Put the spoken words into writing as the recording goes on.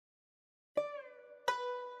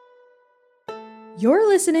You're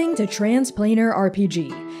listening to Transplanar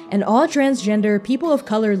RPG, an all-transgender,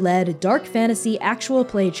 people-of-color-led dark fantasy actual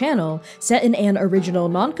play channel set in an original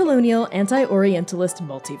non-colonial, anti-Orientalist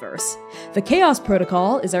multiverse. The Chaos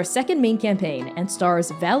Protocol is our second main campaign and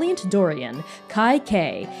stars Valiant Dorian, Kai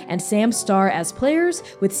K, and Sam Starr as players,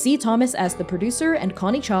 with C. Thomas as the producer and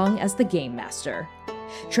Connie Chong as the game master.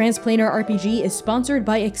 Transplanar RPG is sponsored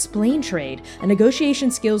by Explain Trade, a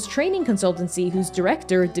negotiation skills training consultancy whose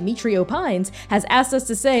director, Dimitri Opines, has asked us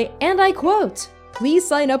to say, and I quote, "Please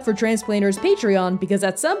sign up for Transplanar's Patreon because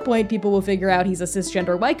at some point people will figure out he's a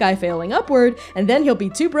cisgender white guy failing upward, and then he'll be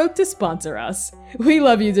too broke to sponsor us." We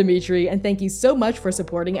love you, Dimitri, and thank you so much for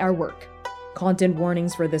supporting our work. Content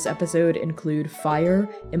warnings for this episode include fire,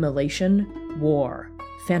 immolation, war,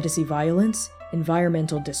 fantasy violence,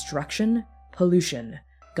 environmental destruction, pollution,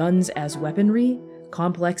 guns as weaponry,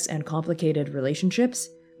 complex and complicated relationships,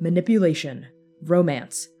 manipulation,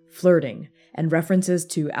 romance, flirting, and references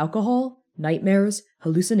to alcohol, nightmares,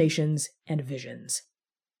 hallucinations, and visions.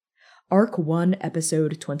 Arc 1,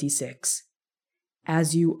 Episode 26.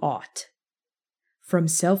 As You Ought. From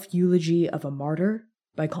Self-Eulogy of a Martyr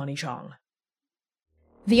by Connie Chong.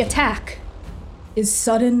 The attack is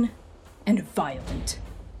sudden and violent.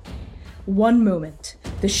 One moment,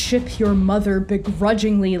 the ship your mother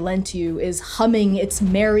begrudgingly lent you is humming its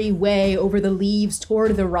merry way over the leaves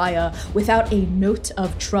toward the Raya without a note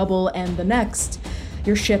of trouble, and the next,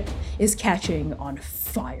 your ship is catching on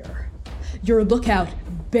fire. Your lookout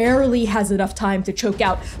barely has enough time to choke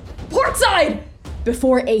out, "Portside!"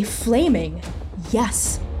 before a flaming,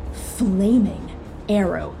 yes, flaming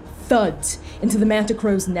arrow thuds into the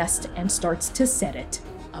Manticro's nest and starts to set it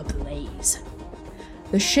ablaze.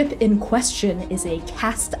 The ship in question is a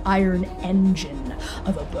cast iron engine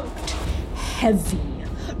of a boat. Heavy,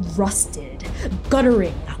 rusted,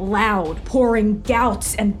 guttering, loud, pouring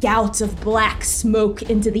gouts and gouts of black smoke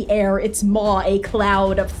into the air, its maw a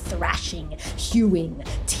cloud of thrashing, hewing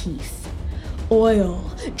teeth. Oil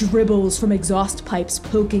dribbles from exhaust pipes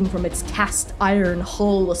poking from its cast iron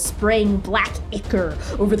hull, spraying black ichor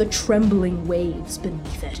over the trembling waves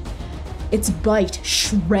beneath it. Its bite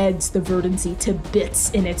shreds the verdancy to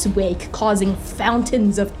bits in its wake, causing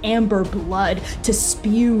fountains of amber blood to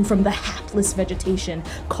spew from the hapless vegetation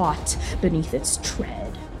caught beneath its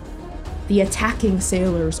tread. The attacking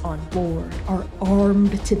sailors on board are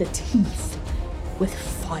armed to the teeth with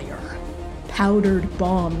fire, powdered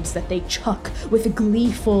bombs that they chuck with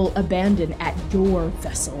gleeful abandon at your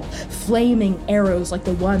vessel, flaming arrows like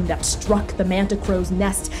the one that struck the Manticro's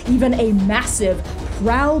nest, even a massive,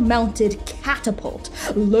 prow-mounted catapult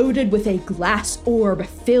loaded with a glass orb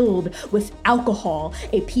filled with alcohol,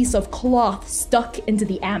 a piece of cloth stuck into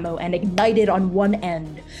the ammo and ignited on one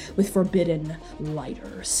end with forbidden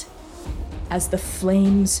lighters. As the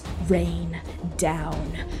flames rain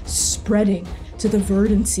down, spreading to the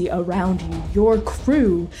verdancy around you, your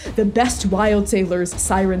crew, the best wild sailor's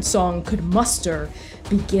siren song could muster,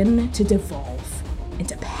 begin to devolve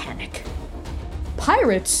into panic.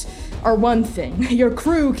 Pirates are one thing. Your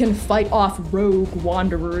crew can fight off rogue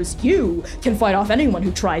wanderers. You can fight off anyone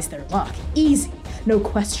who tries their luck. Easy, no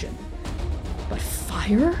question. But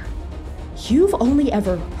fire? You've only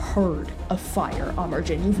ever heard of fire,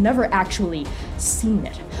 Amarjin. You've never actually seen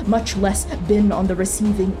it, much less been on the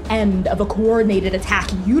receiving end of a coordinated attack,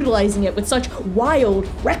 utilizing it with such wild,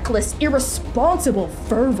 reckless, irresponsible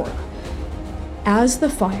fervor. As the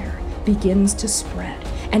fire begins to spread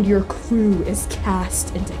and your crew is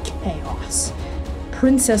cast into chaos,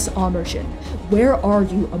 Princess Amarjin, where are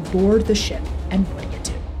you aboard the ship, and what do you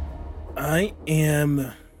do?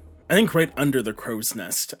 I think right under the crow's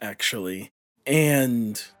nest, actually.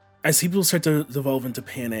 And I see people start to devolve into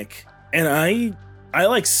panic, and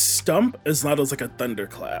I stump as loud as a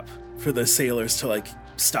thunderclap for the sailors to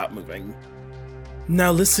stop moving.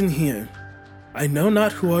 Now listen here. I know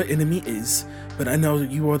not who our enemy is, but I know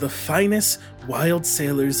you are the finest wild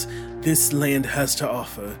sailors this land has to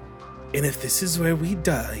offer. And if this is where we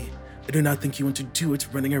die, I do not think you want to do it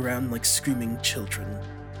running around like screaming children.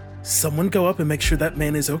 Someone go up and make sure that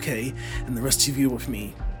man is okay, and the rest of you with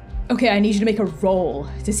me. Okay, I need you to make a roll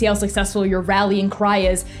to see how successful your rallying cry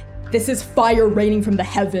is. This is fire raining from the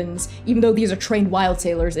heavens. Even though these are trained wild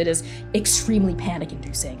sailors, it is extremely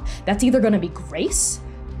panic-inducing. That's either going to be grace,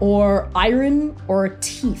 or iron, or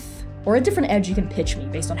teeth, or a different edge you can pitch me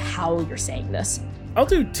based on how you're saying this. I'll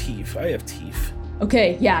do teeth. I have teeth.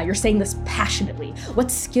 Okay, yeah, you're saying this passionately. What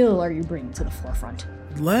skill are you bringing to the forefront?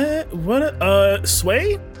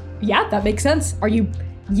 Sway? Yeah, that makes sense. Are you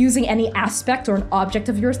using any aspect or an object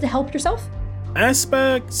of yours to help yourself?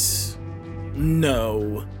 Aspects?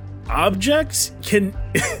 No. object? Can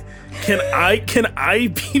I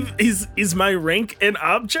be, is my rank an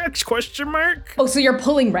object, question mark? Oh, so you're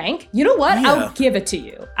pulling rank? You know what? Yeah. I'll give it to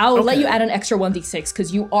you. I'll let you add an extra 1d6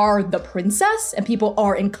 because you are the princess and people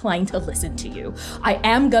are inclined to listen to you. I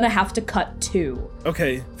am gonna have to cut 2.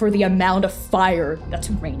 Okay. For the amount of fire that's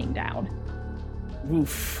raining down.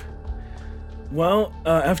 Oof. Well,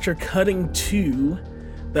 after cutting 2,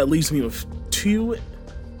 that leaves me with 2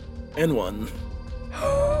 and 1.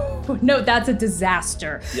 No, that's a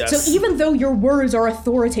disaster. Yes. So even though your words are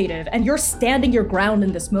authoritative and you're standing your ground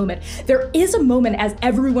in this moment, there is a moment as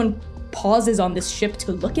everyone pauses on this ship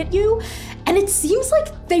to look at you, and it seems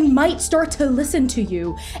like they might start to listen to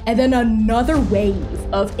you, and then another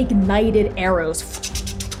wave of ignited arrows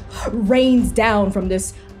rains down from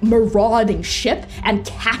this marauding ship and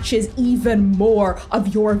catches even more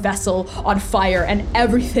of your vessel on fire, and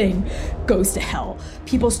everything goes to hell.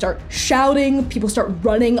 People start shouting, people start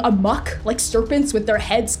running amok like serpents with their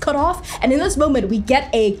heads cut off, and in this moment we get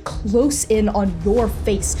a close in on your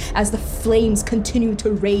face as the flames continue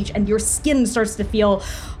to rage and your skin starts to feel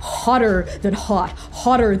hotter than hot,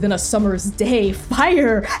 hotter than a summer's day.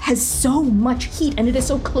 Fire has so much heat and it is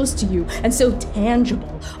so close to you and so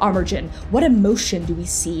tangible. Armorgen, what emotion do we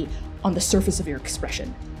see on the surface of your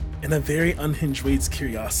expression? In a very unhinged way, it's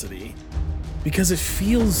curiosity. Because it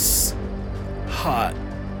feels hot.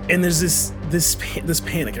 And there's this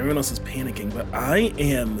panic. Everyone else is panicking, but I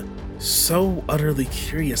am so utterly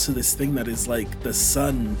curious to this thing that is like the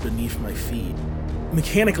sun beneath my feet.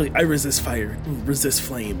 Mechanically, I resist fire, resist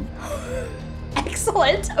flame.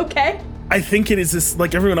 Excellent, okay. I think it is this,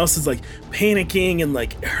 like everyone else is like panicking and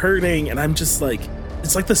like hurting, and I'm just like,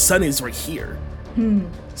 it's like the sun is right here.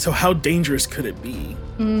 So how dangerous could it be?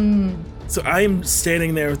 So I am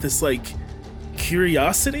standing there with this like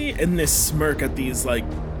curiosity and this smirk at these like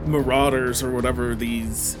marauders or whatever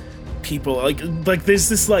these people, like there's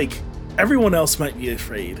this like, everyone else might be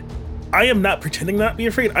afraid. I am not pretending not to be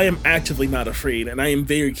afraid. I am actively not afraid, and I am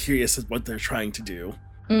very curious at what they're trying to do.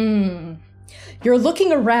 You're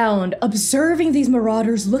looking around, observing these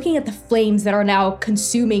marauders, looking at the flames that are now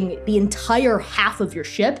consuming the entire half of your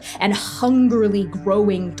ship and hungrily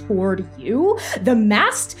growing toward you. The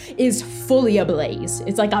mast is fully ablaze.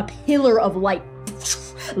 It's like a pillar of light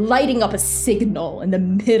lighting up a signal in the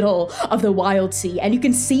middle of the wild sea, and you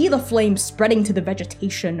can see the flames spreading to the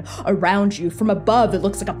vegetation around you. From above, it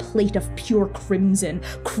looks like a plate of pure crimson,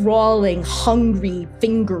 crawling hungry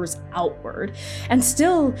fingers outward. And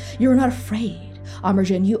still, you're not afraid.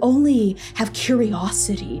 Armorgen, you only have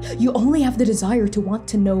curiosity. You only have the desire to want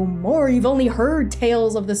to know more. You've only heard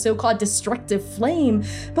tales of the so-called destructive flame,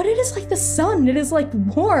 but it is like the sun. It is like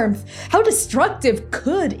warmth. How destructive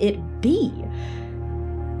could it be?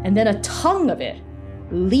 And then a tongue of it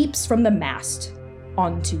leaps from the mast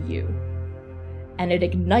onto you, and it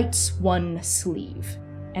ignites one sleeve,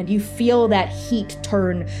 and you feel that heat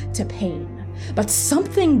turn to pain. But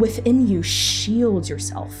something within you shields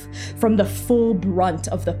yourself from the full brunt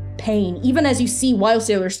of the pain, even as you see wild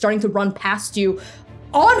sailors starting to run past you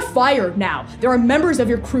on fire now. There are members of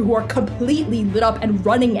your crew who are completely lit up and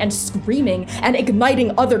running and screaming and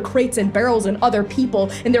igniting other crates and barrels and other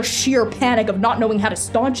people in their sheer panic of not knowing how to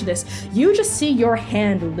staunch this. You just see your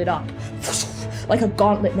hand lit up like a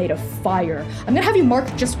gauntlet made of fire. I'm gonna have you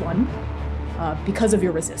mark just one because of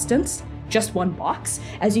your resistance. Just one box,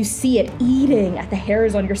 as you see it eating at the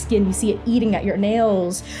hairs on your skin. You see it eating at your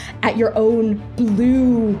nails, at your own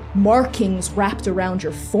blue markings wrapped around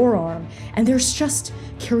your forearm, and there's just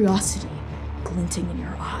curiosity glinting in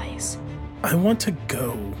your eyes. I want to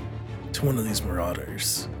go to one of these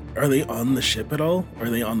marauders. Are they on the ship at all? Or are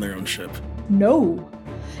they on their own ship? No.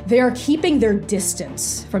 They are keeping their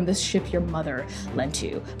distance from this ship your mother lent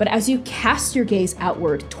you. But as you cast your gaze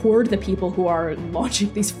outward toward the people who are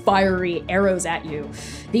launching these fiery arrows at you,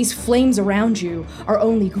 these flames around you are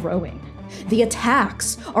only growing. The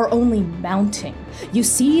attacks are only mounting. You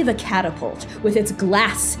see the catapult with its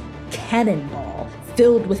glass cannonball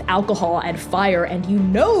filled with alcohol and fire, and you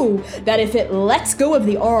know that if it lets go of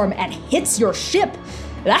the arm and hits your ship,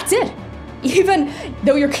 that's it. Even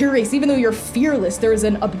though you're curious, even though you're fearless, there is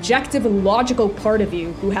an objective, logical part of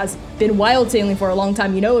you who has been wild sailing for a long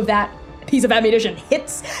time. You know if that piece of ammunition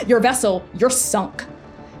hits your vessel, you're sunk.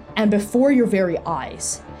 And before your very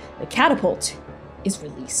eyes, the catapult is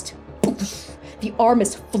released. The arm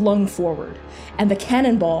is flung forward, and the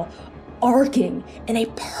cannonball, arcing in a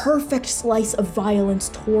perfect slice of violence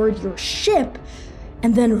toward your ship,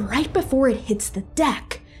 and then right before it hits the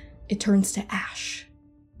deck, it turns to ash.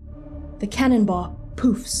 The cannonball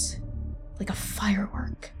poofs like a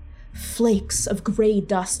firework, flakes of gray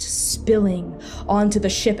dust spilling onto the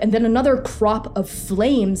ship, and then another crop of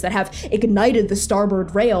flames that have ignited the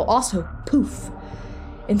starboard rail also poof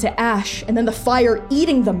into ash, and then the fire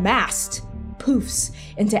eating the mast poofs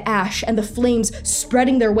into ash, and the flames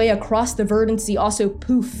spreading their way across the verdant sea also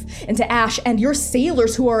poof into ash, and your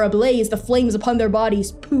sailors who are ablaze, the flames upon their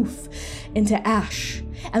bodies poof into ash,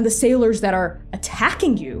 and the sailors that are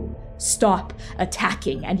attacking you stop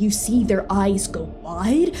attacking, and you see their eyes go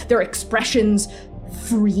wide, their expressions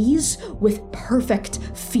freeze with perfect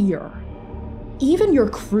fear. Even your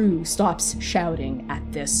crew stops shouting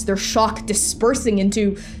at this, their shock dispersing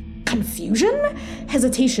into confusion,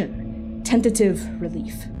 hesitation, tentative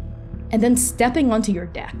relief. And then stepping onto your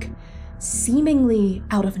deck, seemingly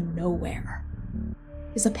out of nowhere,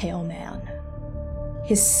 is a pale man.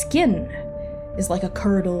 His skin is like a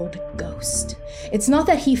curdled ghost. It's not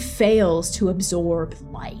that he fails to absorb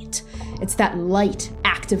light, it's that light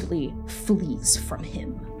actively flees from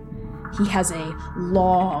him. He has a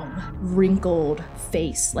long, wrinkled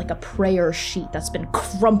face like a prayer sheet that's been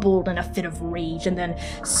crumpled in a fit of rage and then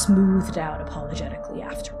smoothed out apologetically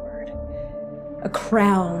afterward. A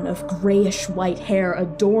crown of grayish-white hair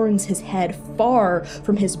adorns his head far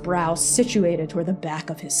from his brow, situated toward the back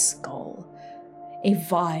of his skull. A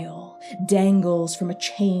vial dangles from a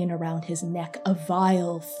chain around his neck, a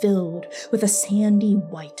vial filled with a sandy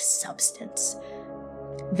white substance.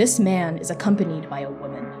 This man is accompanied by a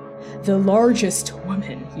woman, the largest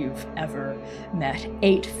woman you've ever met,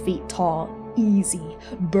 8 feet tall, easy,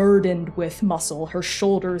 burdened with muscle, her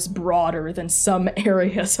shoulders broader than some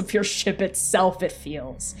areas of your ship itself, it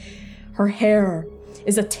feels. Her hair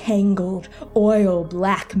is a tangled,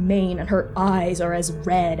 oil-black mane, and her eyes are as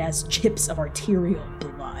red as chips of arterial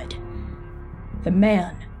blood. The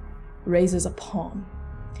man raises a palm,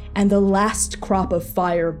 and the last crop of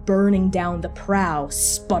fire burning down the prow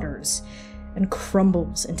sputters and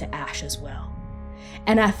crumbles into ash as well.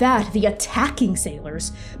 And at that, the attacking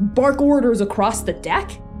sailors bark orders across the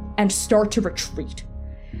deck and start to retreat.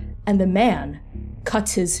 And the man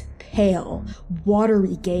cuts his pale,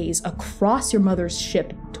 watery gaze across your mother's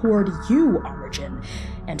ship toward you, Origin,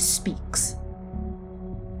 and speaks.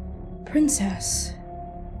 Princess,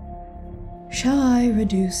 shall I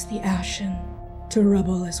reduce the ashen to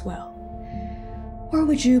rubble as well? Or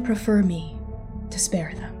would you prefer me to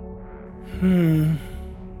spare them?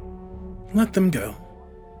 Let them go.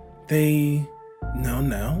 They know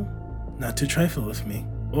now not to trifle with me.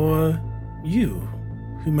 Or you,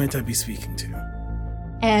 who might I be speaking to?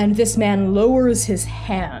 And this man lowers his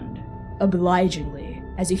hand obligingly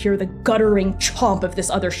as you hear the guttering chomp of this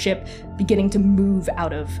other ship beginning to move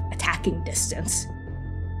out of attacking distance.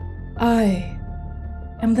 I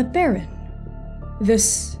am the Baron.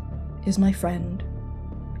 This is my friend,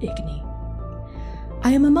 Igni.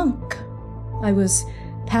 I am a monk. I was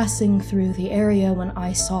passing through the area when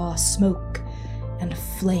I saw smoke and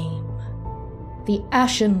flame. The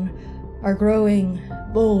ashen are growing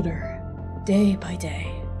bolder day by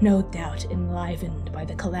day, no doubt enlivened by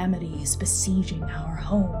the calamities besieging our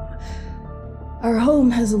home. Our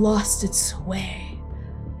home has lost its way,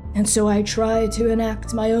 and so I try to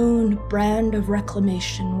enact my own brand of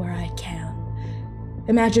reclamation where I can.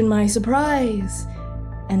 Imagine my surprise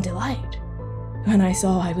and delight when I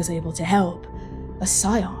saw I was able to help a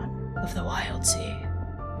scion of the Wild Sea.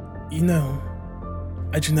 You know,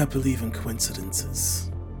 I do not believe in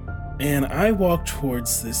coincidences. And I walk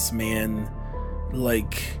towards this man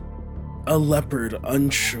like a leopard,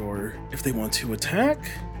 unsure if they want to attack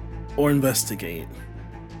or investigate.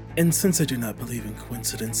 And since I do not believe in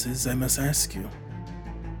coincidences, I must ask you,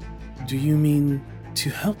 do you mean to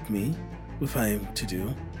help me if I am to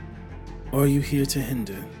do, or are you here to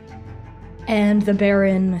hinder? And the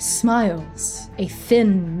Baron smiles. A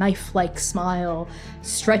thin, knife-like smile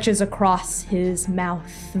stretches across his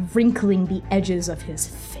mouth, wrinkling the edges of his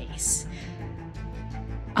face.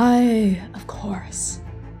 I, of course,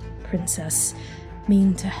 Princess,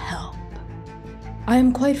 mean to help. I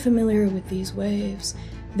am quite familiar with these waves.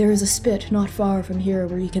 There is a spit not far from here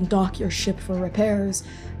where you can dock your ship for repairs,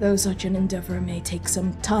 though such an endeavor may take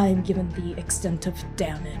some time given the extent of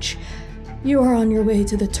damage. You are on your way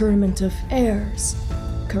to the Tournament of Airs,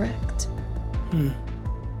 correct?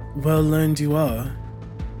 Well learned you are.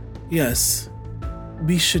 Yes,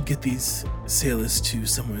 we should get these sailors to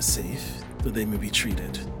somewhere safe, where they may be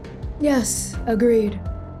treated. Yes, agreed.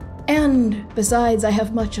 And besides, I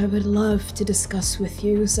have much I would love to discuss with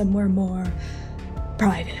you somewhere more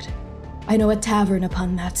private. I know a tavern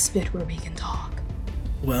upon that spit where we can talk.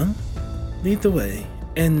 Well, lead the way.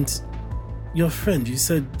 And your friend, you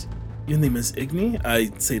said your name is Igni?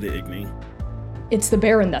 I'd say to Igni. It's the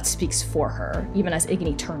Baron that speaks for her, even as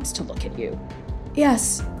Igni turns to look at you.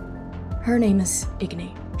 Yes, her name is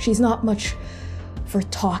Igni. She's not much for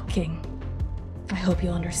talking. I hope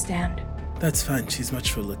you'll understand. That's fine, she's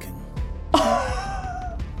much for looking.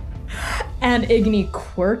 And Igni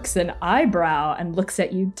quirks an eyebrow and looks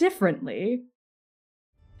at you differently.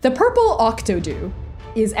 The Purple Octodew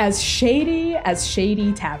is as shady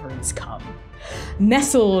taverns come.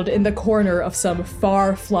 Nestled in the corner of some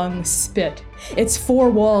far-flung spit, its four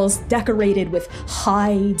walls decorated with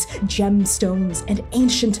hides, gemstones, and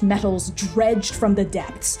ancient metals dredged from the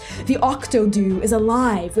depths, the Octodew is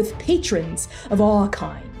alive with patrons of all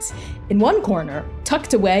kinds. In one corner,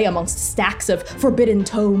 tucked away amongst stacks of forbidden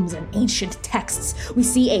tomes and ancient texts, we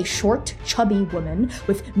see a short, chubby woman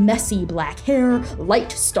with messy black hair,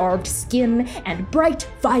 light starved skin, and bright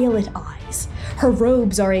violet eyes. Her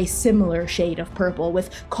robes are a similar shade of purple, with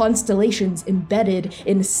constellations embedded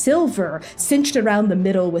in silver, cinched around the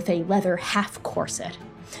middle with a leather half-corset.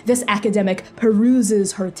 This academic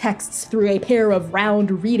peruses her texts through a pair of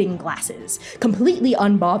round reading glasses, completely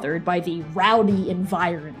unbothered by the rowdy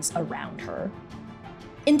environs around her.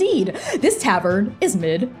 Indeed, this tavern is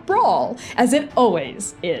mid-brawl, as it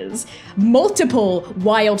always is. Multiple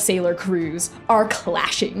Wild Sailor crews are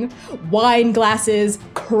clashing. Wine glasses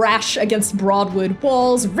crash against broadwood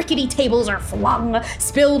walls, rickety tables are flung,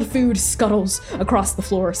 spilled food scuttles across the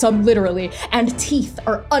floor, some literally, and teeth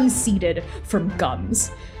are unseated from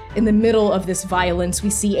gums. In the middle of this violence, we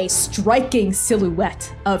see a striking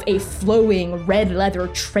silhouette of a flowing red leather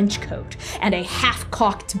trench coat and a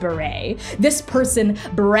half-cocked beret. This person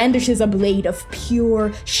brandishes a blade of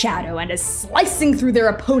pure shadow and is slicing through their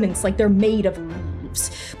opponents like they're made of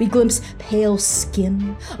leaves. We glimpse pale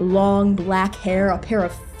skin, long black hair, a pair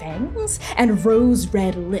of fangs, and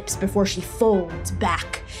rose-red lips before she folds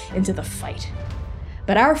back into the fight.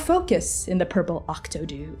 But our focus in the Purple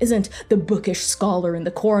Octodew isn't the bookish scholar in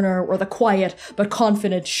the corner or the quiet but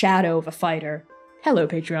confident shadow of a fighter. Hello,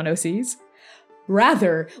 Patreon OCs.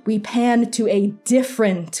 Rather, we pan to a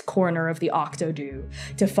different corner of the Octodew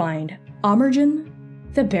to find Amergen,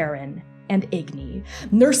 the Baron, and Igni,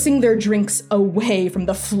 nursing their drinks away from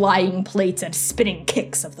the flying plates and spinning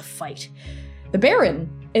kicks of the fight. The Baron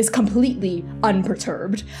is completely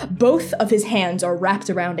unperturbed. Both of his hands are wrapped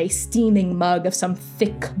around a steaming mug of some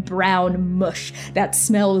thick brown mush that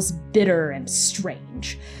smells bitter and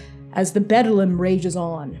strange. As the bedlam rages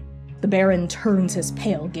on, the Baron turns his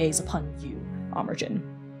pale gaze upon you, Amergen.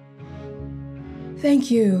 Thank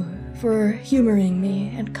you for humoring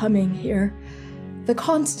me and coming here. The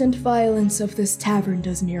constant violence of this tavern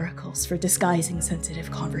does miracles for disguising sensitive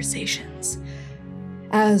conversations.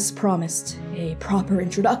 As promised, a proper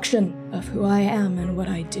introduction of who I am and what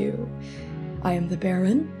I do. I am the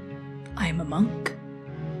Baron. I am a monk.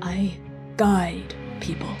 I guide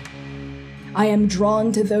people. I am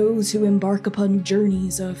drawn to those who embark upon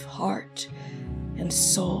journeys of heart and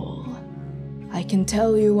soul. I can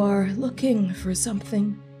tell you are looking for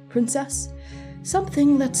something, Princess.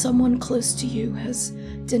 Something that someone close to you has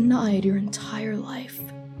denied your entire life,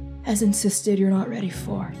 has insisted you're not ready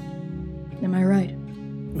for. Am I right?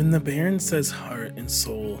 When the Baron says heart and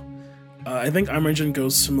soul, I think Amergen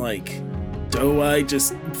goes from doe-eyed,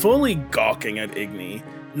 just fully gawking at Igni,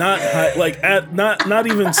 not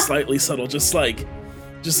even slightly subtle, just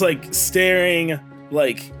staring,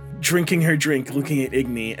 drinking her drink, looking at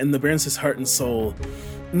Igni, and the Baron says heart and soul,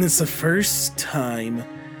 and it's the first time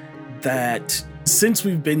that since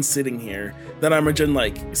we've been sitting here that Amergen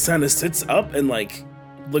kind of sits up and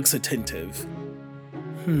looks attentive.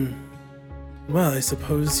 Well, I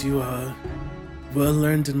suppose you are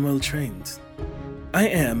well-learned and well-trained. I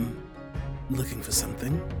am looking for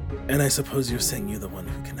something, and I suppose you're saying you're the one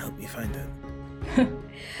who can help me find it.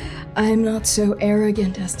 I'm not so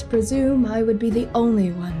arrogant as to presume I would be the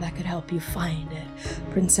only one that could help you find it,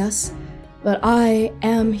 Princess. But I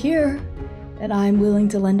am here, and I'm willing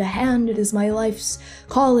to lend a hand. It is my life's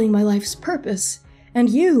calling, my life's purpose. And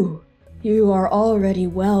you are already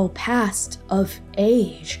well past of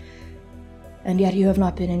age. And yet you have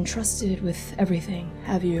not been entrusted with everything,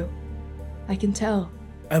 have you? I can tell.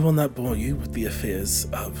 I will not bore you with the affairs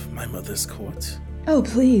of my mother's court. Oh,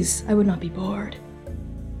 please, I would not be bored.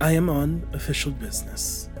 I am on official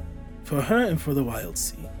business, for her and for the Wild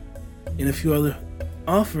Sea. And if you are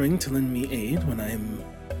offering to lend me aid when I am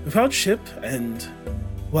without ship, and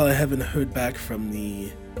while I haven't heard back from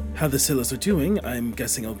how the sailors are doing, I'm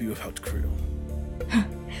guessing I'll be without crew.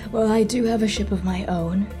 Well, I do have a ship of my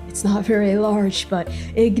own. It's not very large, but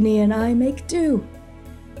Igni and I make do.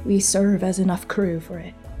 We serve as enough crew for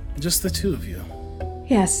it. Just the two of you?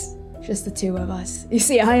 Yes, just the two of us. You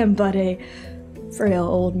see, I am but a Frail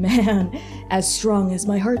old man, as strong as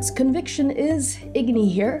my heart's conviction is,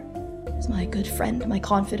 Igni here is my good friend, my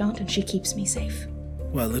confidant, and she keeps me safe.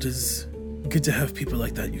 Well, it is good to have people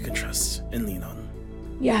like that you can trust and lean on.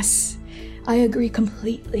 Yes, I agree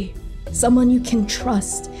completely. Someone you can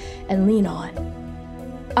trust and lean on.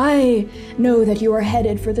 I know that you are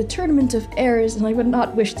headed for the Tournament of Heirs, and I would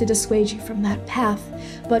not wish to dissuade you from that path.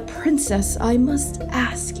 But, Princess, I must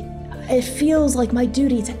ask. It feels like my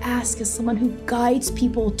duty to ask, as someone who guides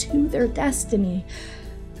people to their destiny.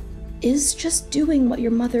 Is just doing what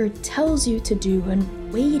your mother tells you to do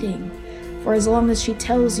and waiting for as long as she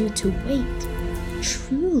tells you to wait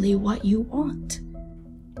truly what you want?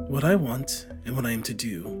 What I want and what I am to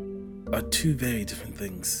do are two very different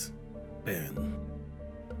things, Baron.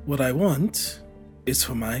 What I want is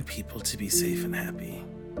for my people to be safe and happy.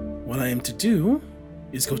 What I am to do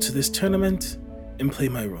is go to this tournament and play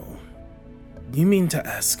my role. You mean to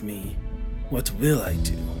ask me, what will I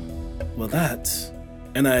do? Well, that,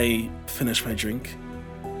 and I finish my drink,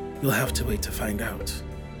 you'll have to wait to find out.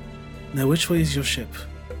 Now, which way is your ship?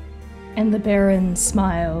 And the Baron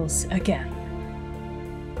smiles again.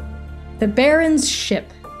 The Baron's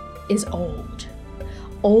ship is old.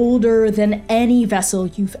 Older than any vessel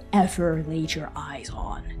you've ever laid your eyes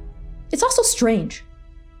on. It's also strange.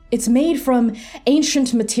 It's made from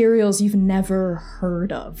ancient materials you've never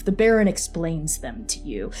heard of. The Baron explains them to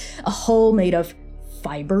you. A hull made of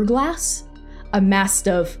fiberglass, a mast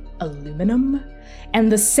of aluminum,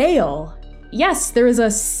 and the sail, yes, there is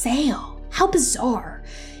a sail, how bizarre,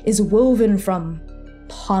 is woven from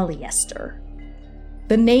polyester.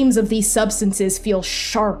 The names of these substances feel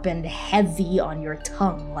sharp and heavy on your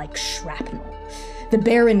tongue like shrapnel. The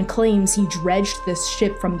Baron claims he dredged this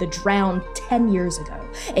ship from the drowned 10 years ago,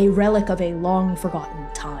 a relic of a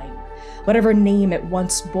long-forgotten time. Whatever name it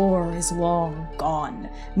once bore is long gone.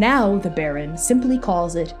 Now the Baron simply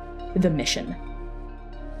calls it the Mission.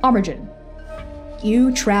 Amergen,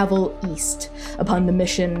 you travel east upon the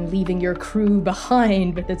mission, leaving your crew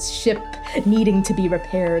behind with its ship needing to be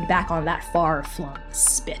repaired back on that far-flung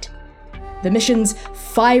spit. The mission's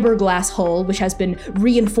fiberglass hull, which has been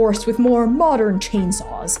reinforced with more modern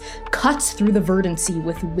chainsaws, cuts through the verdancy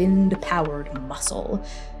with wind-powered muscle.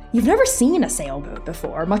 You've never seen a sailboat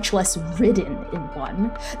before, much less ridden in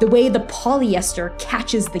one. The way the polyester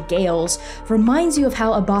catches the gales reminds you of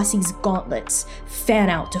how Abasi's gauntlets fan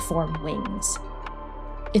out to form wings.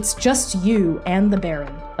 It's just you and the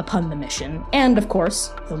Baron upon the mission, and of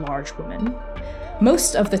course, the large woman.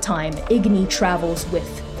 Most of the time, Igni travels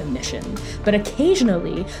with the mission, but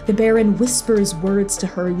occasionally the Baron whispers words to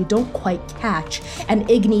her you don't quite catch, and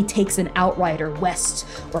Igni takes an outrider west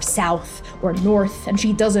or south or north, and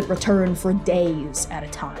she doesn't return for days at a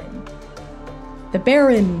time. The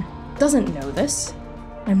Baron doesn't know this.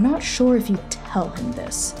 I'm not sure if you tell him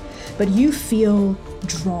this, but you feel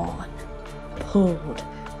drawn, pulled,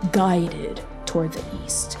 guided toward the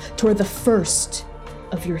east, toward the first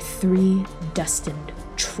of your 3 destined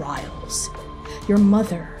trials. Your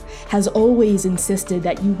mother has always insisted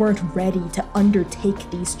that you weren't ready to undertake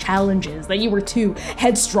these challenges, that you were too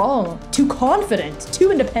headstrong, too confident,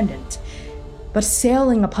 too independent. But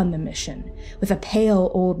sailing upon the mission with a pale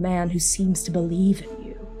old man who seems to believe in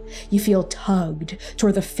you, you feel tugged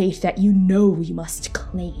toward the fate that you know you must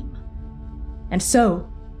claim. And so,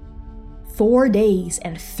 4 days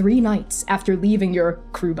and 3 nights after leaving your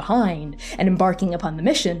crew behind and embarking upon the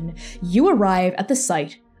mission, you arrive at the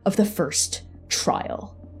site of the first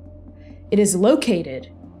trial. It is located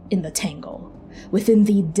in the Tangle, within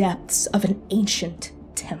the depths of an ancient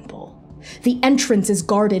temple. The entrance is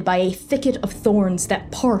guarded by a thicket of thorns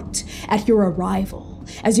that part at your arrival.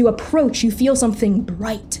 As you approach, you feel something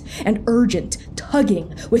bright and urgent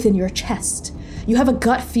tugging within your chest. You have a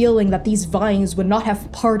gut feeling that these vines would not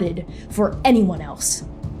have parted for anyone else.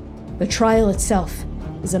 The trial itself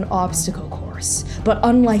is an obstacle course, but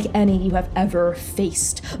unlike any you have ever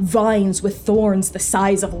faced. Vines with thorns the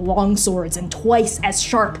size of longswords and twice as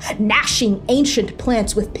sharp, gnashing ancient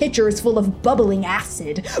plants with pitchers full of bubbling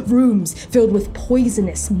acid, rooms filled with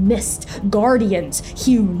poisonous mist, guardians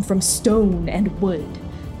hewn from stone and wood.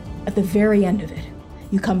 At the very end of it,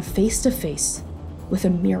 you come face to face with a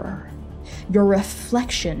mirror. Your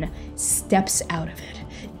reflection steps out of it,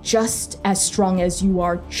 just as strong as you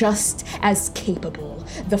are, just as capable.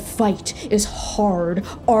 The fight is hard,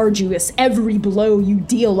 arduous. Every blow you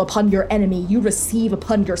deal upon your enemy, you receive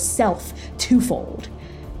upon yourself twofold.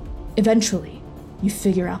 Eventually, you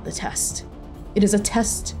figure out the test. It is a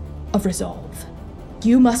test of resolve.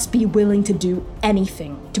 You must be willing to do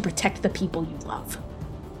anything to protect the people you love.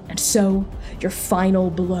 And so, your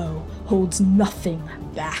final blow holds nothing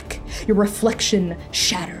back. Your reflection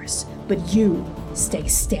shatters, but you stay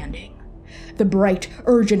standing. The bright,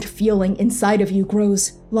 urgent feeling inside of you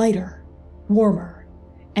grows lighter, warmer,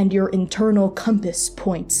 and your internal compass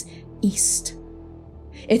points east.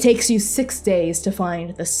 It takes you 6 days to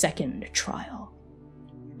find the second trial.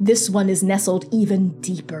 This one is nestled even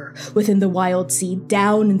deeper within the wild sea,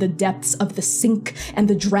 down in the depths of the sink and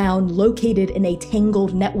the drown, located in a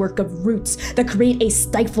tangled network of roots that create a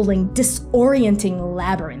stifling, disorienting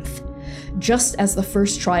labyrinth. Just as the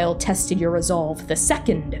first trial tested your resolve, the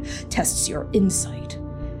second tests your insight.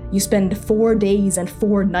 You spend 4 days and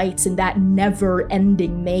 4 nights in that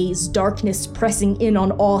never-ending maze, darkness pressing in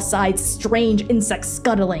on all sides, strange insects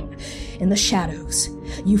scuttling in the shadows.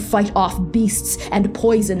 You fight off beasts and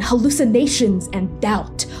poison, hallucinations and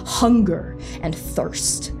doubt, hunger and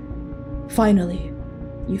thirst. Finally,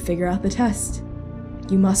 you figure out the test.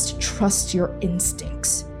 You must trust your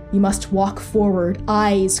instincts. You must walk forward,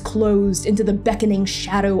 eyes closed, into the beckoning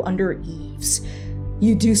shadow under eaves.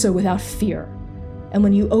 You do so without fear. And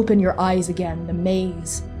when you open your eyes again, the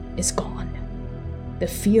maze is gone. The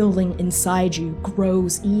feeling inside you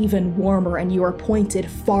grows even warmer, and you are pointed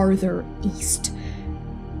farther east.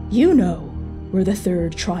 You know where the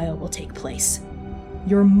third trial will take place.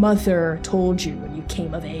 Your mother told you when you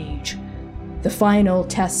came of age. The final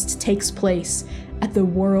test takes place at the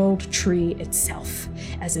World Tree itself,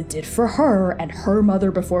 as it did for her and her mother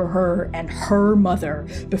before her and her mother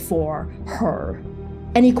before her.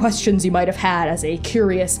 Any questions you might have had as a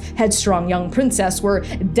curious, headstrong young princess were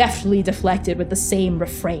deftly deflected with the same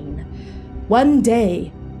refrain. One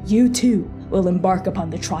day, you too will embark upon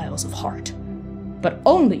the trials of heart, but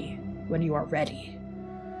only when you are ready.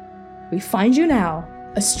 We find you now,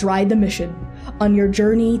 astride the mission, on your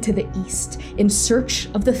journey to the east, in search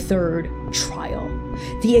of the third trial.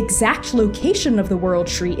 The exact location of the World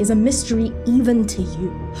Tree is a mystery even to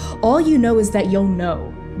you. All you know is that you'll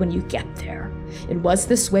know when you get there. It was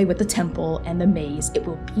this way with the temple and the maze. It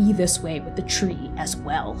will be this way with the tree as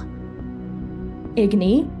well.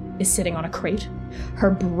 Igni is sitting on a crate,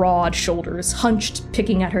 her broad shoulders hunched,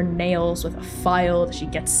 picking at her nails with a file that she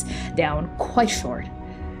gets down quite short.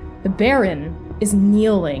 The Baron is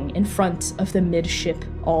kneeling in front of the midship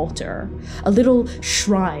altar, a little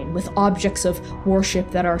shrine with objects of worship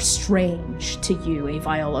that are strange to you, a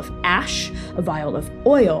vial of ash, a vial of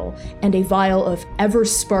oil, and a vial of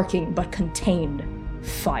ever-sparking but contained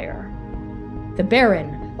fire. The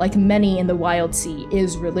Baron, like many in the Wild Sea,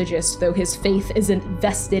 is religious, though his faith isn't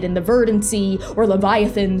vested in the Verdant Sea or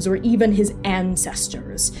Leviathans or even his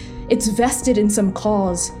ancestors. It's vested in some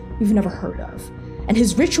cause you've never heard of, and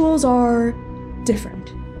his rituals are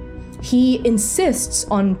different. He insists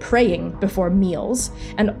on praying before meals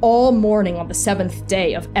and all morning on the 7th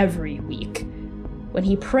day of every week. When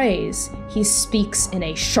he prays, he speaks in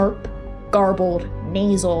a sharp, garbled,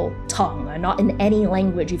 nasal tongue, not in any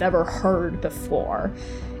language you've ever heard before.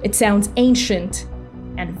 It sounds ancient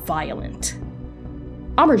and violent.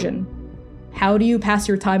 Amergen, how do you pass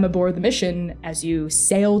your time aboard the mission as you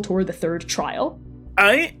sail toward the third trial?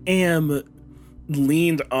 I am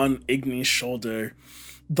leaned on Igni's shoulder.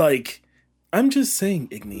 Like, I'm just saying,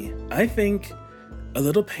 Igni, I think a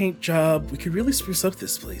little paint job, we could really spruce up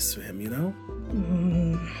this place for him, you know?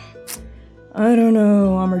 I don't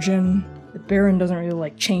know, Amergen. The Baron doesn't really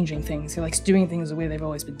like changing things. He likes doing things the way they've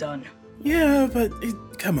always been done. Yeah, but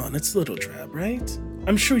come on, it's a little drab, right?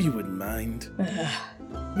 I'm sure you wouldn't mind.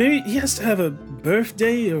 Maybe he has to have a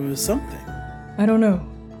birthday or something. I don't know.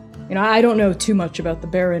 I don't know too much about the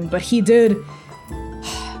Baron, but he did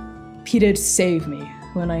save me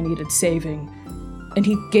when I needed saving, and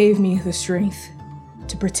he gave me the strength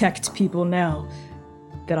to protect people now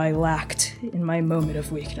that I lacked in my moment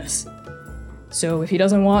of weakness. So if he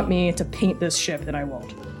doesn't want me to paint this ship, then I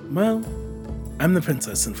won't. Well, I'm the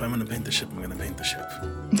princess, and if I'm gonna paint the ship, I'm gonna paint the ship.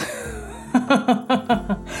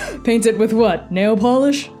 Paint it with what? Nail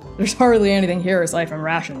polish? There's hardly anything here aside from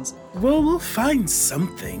rations. Well, we'll find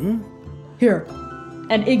something. Here.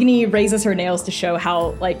 And Igni raises her nails to show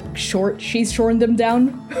how, short she's shorn them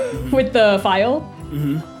down with the file.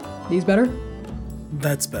 Mm-hmm. These better?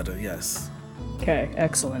 That's better, yes. Okay,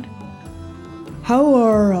 excellent. How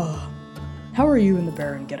are you and the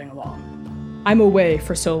Baron getting along? I'm away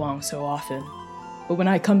for so long so often, but when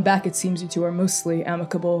I come back it seems you two are mostly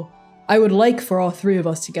amicable. I would like for all three of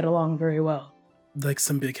us to get along very well. Like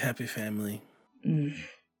some big happy family.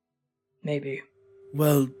 Maybe.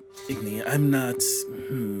 Well, Igni, I'm not,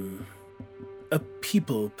 a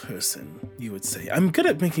people person, you would say. I'm good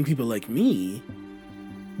at making people like me,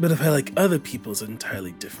 but if I like other people is an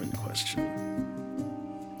entirely different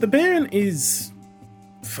question. The Baron is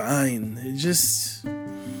fine. It just...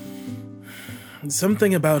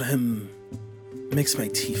 something about him makes my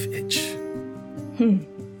teeth itch.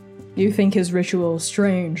 You think his ritual is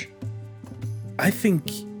strange? I think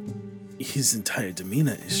his entire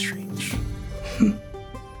demeanor is strange.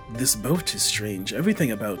 This boat is strange.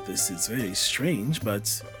 Everything about this is very strange,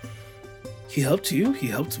 but he helped you, he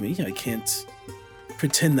helped me. I can't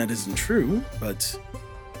pretend that isn't true, but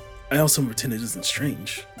I also pretend it isn't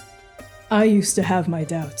strange. I used to have my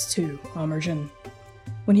doubts too, Amerjin.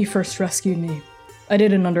 When he first rescued me, I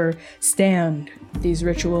didn't understand these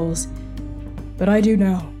rituals, but I do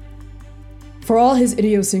now. For all his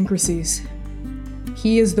idiosyncrasies,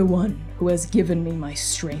 he is the one who has given me my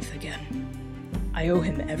strength again. I owe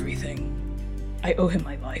him everything. I owe him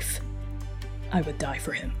my life. I would die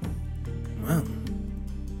for him. Well,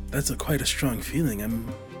 that's quite a strong feeling.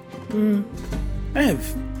 I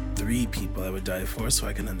have 3 people I would die for, so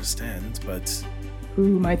I can understand, but...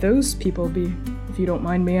 Who might those people be, if you don't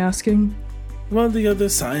mind me asking? Well, the other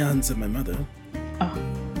scions of my mother. Oh,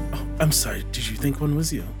 I'm sorry, did you think one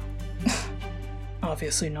was you?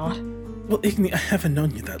 obviously not. Well, Igni, I haven't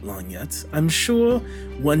known you that long yet. I'm sure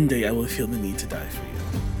one day I will feel the need to die for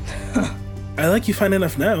you. I like you fine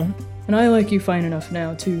enough now. And I like you fine enough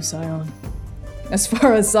now, too, Scion. As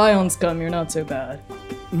far as Scions come, you're not so bad.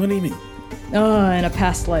 What do you mean? In a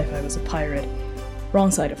past life, I was a pirate.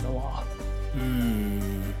 Wrong side of the law.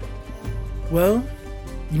 Well,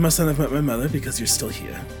 you must not have met my mother because you're still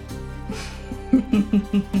here.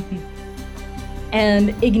 And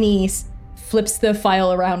Igni flips the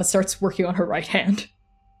file around and starts working on her right hand.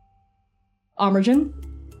 Amerjin,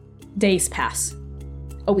 days pass.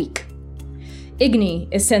 A week. Igni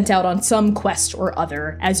is sent out on some quest or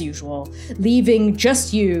other, as usual, leaving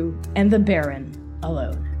just you and the Baron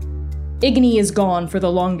alone. Igni is gone for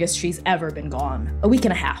the longest she's ever been gone, a week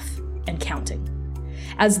and a half, and counting.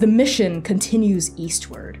 As the mission continues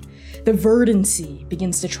eastward, the verdancy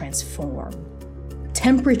begins to transform.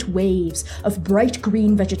 Temperate waves of bright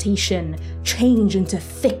green vegetation change into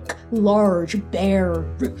thick, large, bare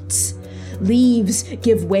roots. Leaves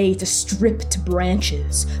give way to stripped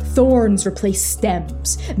branches, thorns replace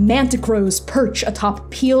stems, manticrows perch atop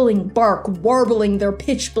peeling bark, warbling their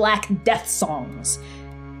pitch-black death songs.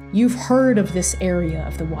 You've heard of this area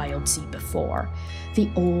of the Wild Sea before, the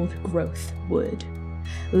Old Growth Wood.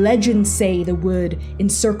 Legends say the wood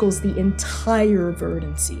encircles the entire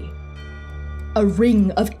verdancy. A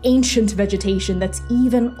ring of ancient vegetation that's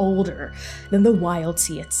even older than the Wild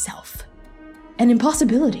Sea itself. An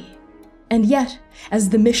impossibility. And yet, as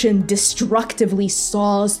the mission destructively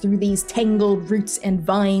saws through these tangled roots and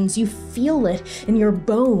vines, you feel it in your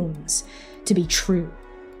bones to be true.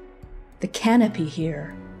 The canopy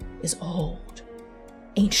here is old,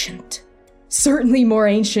 ancient, certainly more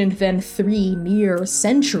ancient than 3 mere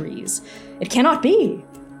centuries. It cannot be,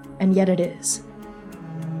 and yet it is.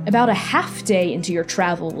 About a half day into your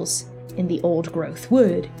travels in the Old Growth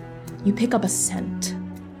Wood, you pick up a scent.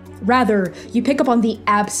 Rather, you pick up on the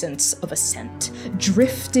absence of a scent,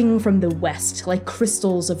 drifting from the west like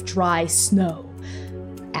crystals of dry snow.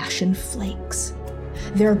 Ashen flakes.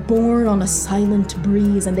 They're borne on a silent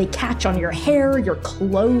breeze, and they catch on your hair, your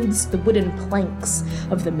clothes, the wooden planks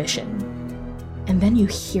of the mission. And then you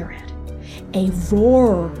hear it. A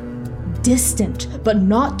roar. Distant, but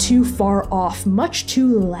not too far off, much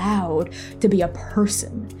too loud to be a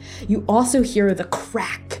person. You also hear the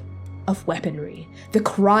crack of weaponry, the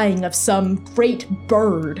crying of some great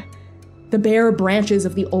bird. The bare branches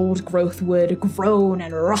of the old growth wood groan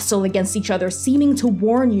and rustle against each other, seeming to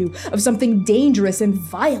warn you of something dangerous and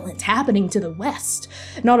violent happening to the west.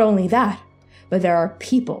 Not only that, but there are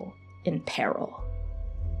people in peril.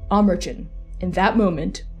 Amerjin, in that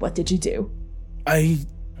moment, what did you do? I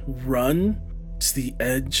run to the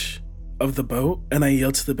edge of the boat and I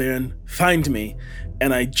yell to the Baron, "Find me!"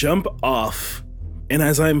 And I jump off. And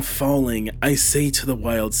as I'm falling, I say to the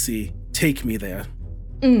Wild Sea, "Take me there."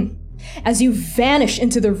 As you vanish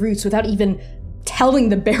into the roots without even telling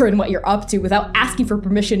the Baron what you're up to, without asking for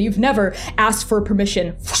permission, you've never asked for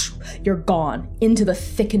permission, you're gone into the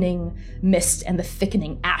thickening mist and the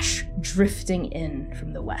thickening ash drifting in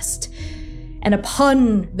from the west. And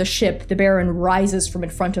upon the ship, the Baron rises from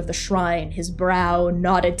in front of the shrine, his brow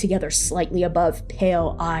knotted together slightly above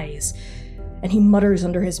pale eyes. And he mutters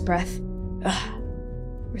under his breath,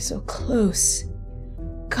 "We're so close.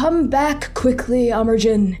 Come back quickly,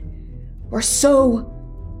 Amerjin. We're so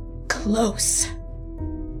close."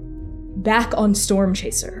 Back on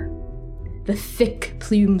Stormchaser, the thick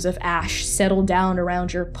plumes of ash settle down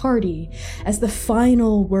around your party as the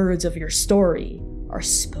final words of your story are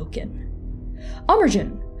spoken.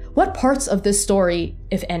 Amerjin, What parts of this story,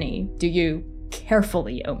 if any, do you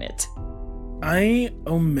carefully omit? I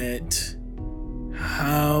omit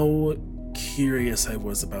how curious I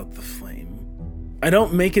was about the flame. I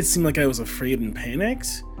don't make it seem like I was afraid and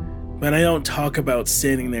panicked, but I don't talk about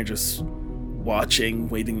standing there just watching,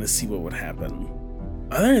 waiting to see what would happen.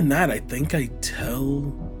 Other than that, I think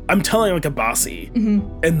I'm telling like a bossy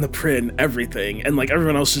and the Prin everything, and like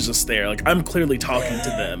everyone else is just there. Like I'm clearly talking to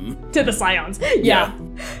them. To the Scions. Yeah.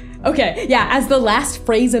 Okay, yeah, as the last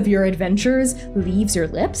phrase of your adventures leaves your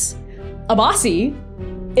lips, Abasi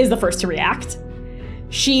is the first to react.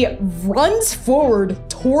 She runs forward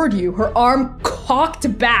toward you, her arm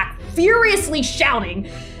cocked back, furiously shouting,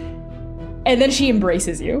 and then she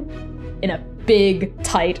embraces you in a big,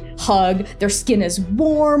 tight hug. Their skin is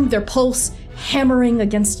warm, their pulse hammering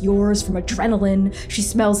against yours from adrenaline. She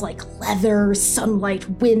smells like leather, sunlight,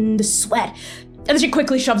 wind, sweat. And then she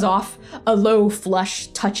quickly shoves off, a low flush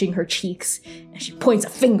touching her cheeks, and she points a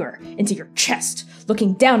finger into your chest,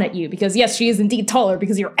 looking down at you, because yes, she is indeed taller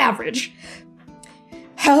because you're average.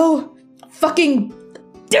 How fucking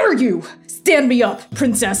dare you stand me up,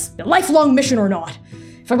 princess, a lifelong mission or not?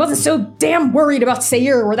 If I wasn't so damn worried about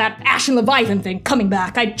Sayir or that Ashen Leviathan thing coming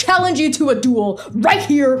back, I'd challenge you to a duel right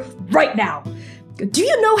here, right now. Do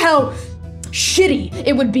you know how shitty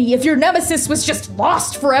it would be if your nemesis was just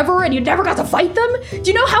lost forever and you never got to fight them? Do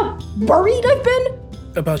you know how worried I've been?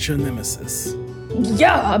 About your nemesis?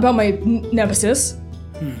 Yeah, about my nemesis.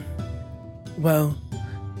 Well,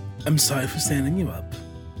 I'm sorry for standing you up,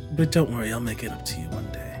 but don't worry, I'll make it up to you one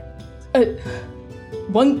day.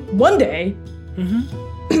 One day?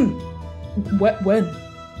 When?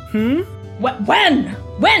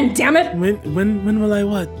 When, damn it? When will I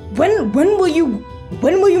what? When will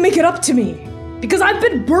you make it up to me? Because I've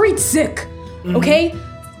been worried sick, okay?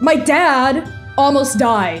 My dad almost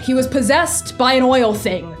died. He was possessed by an oil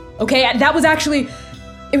thing, okay? It was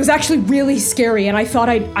actually really scary, and I thought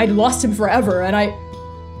I'd lost him forever, and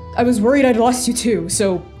I was worried I'd lost you too,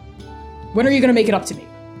 so when are you gonna make it up to me?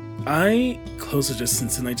 I close a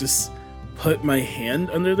distance and I just put my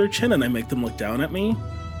hand under their chin and I make them look down at me.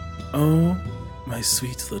 Oh, my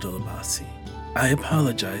sweet little Abasi. I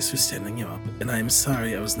apologize for standing you up, and I am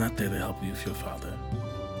sorry I was not there to help you with your father.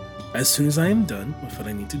 As soon as I am done with what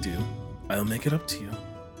I need to do, I'll make it up to you.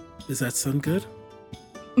 Does that sound good?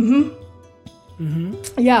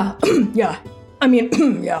 Yeah, yeah. I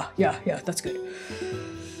mean, yeah, that's good.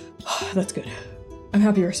 That's good. I'm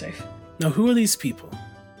happy you're safe. Now, who are these people?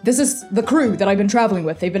 This is the crew that I've been traveling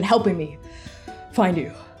with. They've been helping me find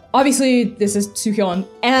you. Obviously, this is Soohyun.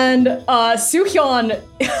 And Soohyun,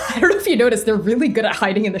 I don't know if you noticed, they're really good at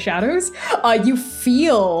hiding in the shadows. You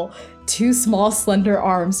feel two small, slender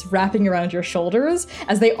arms wrapping around your shoulders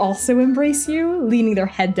as they also embrace you, leaning their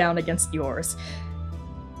head down against yours.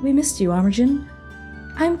 We missed you, Amerjin.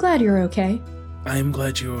 I'm glad you're okay. I am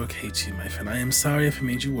glad you're okay too, my friend. I am sorry if I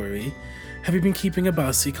made you worry. Have you been keeping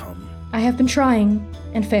Abasi calm? I have been trying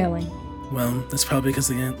and failing. Well, that's probably because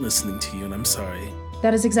they aren't listening to you, and I'm sorry.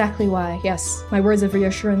 That is exactly why, yes. My words of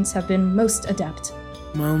reassurance have been most adept.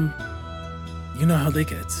 Well, you know how they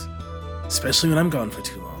get. Especially when I'm gone for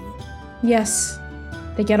too long. Yes.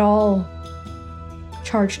 They get all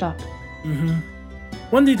charged up.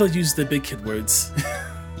 One day they'll use the big kid words.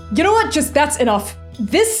 You know what? Just that's enough.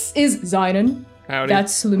 This is Zynon. Howdy.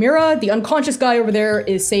 That's Lumira. The unconscious guy over there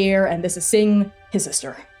is Sayir, and this is Sing, his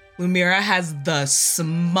sister. Lumira has the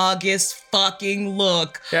smuggest fucking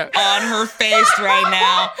look Yeah. on her face right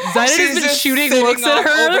now. Zynon She's has been just shooting sitting looks at up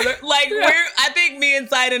her. over there. I think me and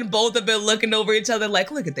Zynon both have been looking over each other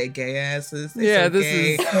like, look at they gay asses. They Yeah, so this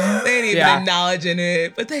gay. is- They ain't even Yeah. acknowledging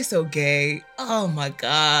it, but they so gay. Oh my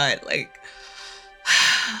God. Like,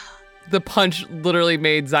 The punch literally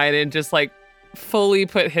made Zynon just like fully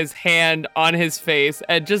put his hand on his face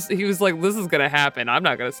and he was like, this is gonna happen. I'm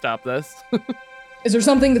not gonna stop this. Is there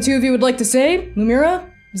something the two of you would like to say? Lumira?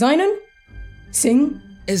 Zynon? Sing?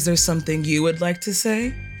 is there something you would like to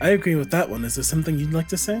say? I agree with that one. Is there something you'd like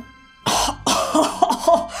to say?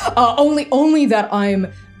 Only that I'm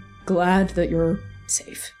glad that you're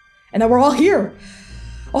safe. And that we're all here.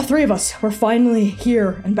 All three of us. We're finally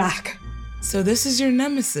here and back. So this is your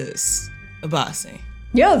nemesis, Abasi.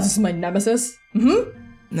 Yeah, this is my nemesis.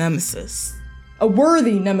 Nemesis. A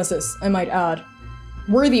worthy nemesis, I might add.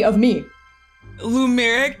 Worthy of me.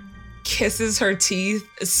 Lumira kisses her teeth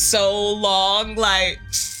so long, like,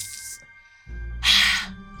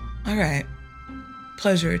 all right.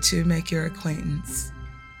 Pleasure to make your acquaintance,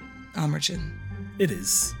 Amerjin. It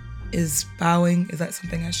is. Is bowing, is that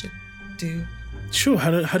something I should do? Sure,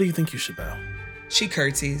 how do you think you should bow? She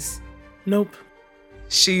curtsies. Nope.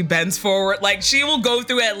 She bends forward. Like, she will go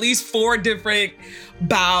through at least 4 different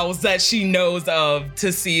bows that she knows of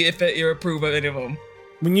to see if you approve of any of them.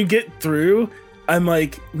 When you get through, I'm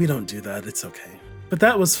like, we don't do that. It's okay. But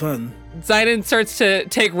that was fun. Zayden starts to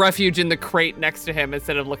take refuge in the crate next to him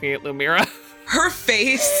instead of looking at Lumira. Her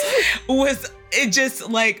face was, it just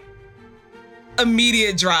like,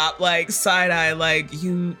 immediate drop, like side eye, like,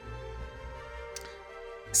 you.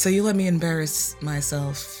 So you let me embarrass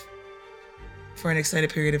myself for an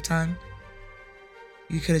extended period of time?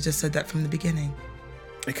 You could have just said that from the beginning.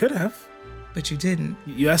 I could have. But you didn't.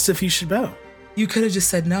 You asked if you should bow. You could have just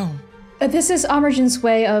said no. This is Amergen's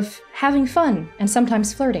way of having fun and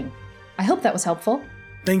sometimes flirting. I hope that was helpful.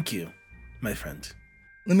 Thank you, my friend.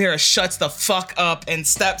 Lumira shuts the fuck up and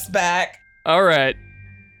steps back. All right.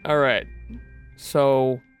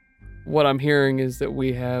 So what I'm hearing is that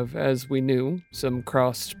we have, as we knew, some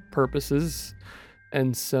crossed purposes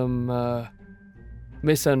and some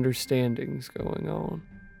misunderstandings going on.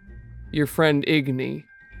 Your friend Igni.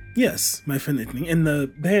 Yes, my friend Igni. And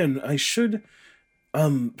the band, I should,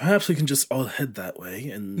 perhaps we can just all head that way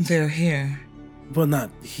and... They're here. Well, not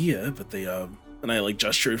here, but they are, and I like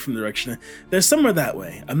gestured from the direction. They're somewhere that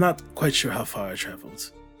way. I'm not quite sure how far I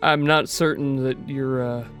traveled. I'm not certain that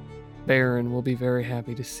your Baron will be very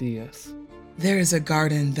happy to see us. There is a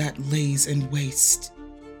garden that lays in waste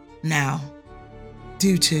now,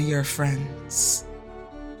 due to your friends.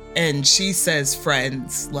 And she says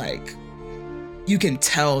friends, like, you can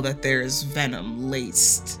tell that there's venom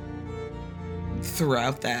laced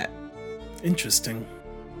throughout that. Interesting.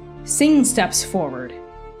 Singh steps forward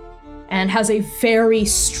and has a very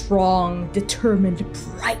strong, determined,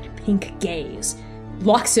 bright pink gaze.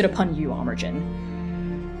 Locks it upon you, Amergen.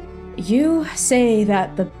 You say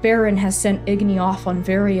that the Baron has sent Igni off on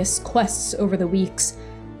various quests over the weeks.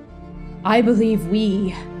 I believe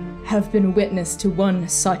we have been witness to one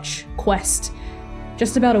such quest.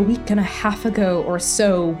 Just about a week and a half ago or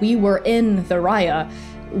so, we were in the Raya.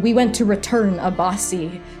 We went to return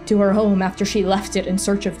Abasi to her home after she left it in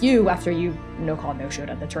search of you, after you no-call, no-showed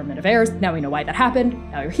at the Tournament of Heirs. Now we know why that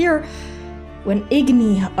happened. Now you're here. When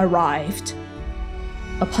Igni arrived,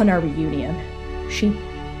 upon our reunion, she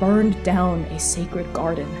burned down a sacred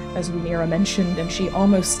garden, as Lumira mentioned, and she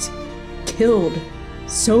almost killed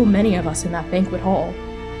so many of us in that banquet hall.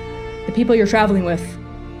 The people you're traveling with,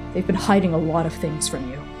 they've been hiding a lot of things from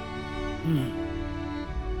you.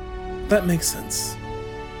 That makes sense.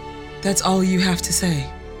 That's all you have to say.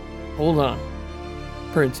 Hold on,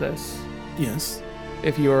 Princess. Yes.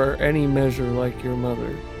 If you are any measure like your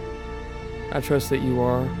mother, I trust that you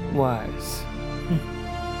are wise.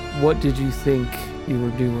 What did you think you were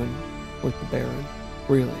doing with the Baron,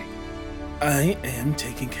 really? I am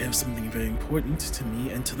taking care of something very important to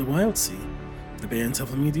me and to the Wild Sea. The Baron's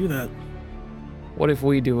helping me do that. What if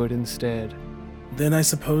we do it instead? Then I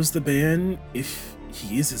suppose the Baron, if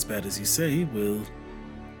he is as bad as you say, will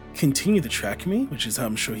continue to track me, which is how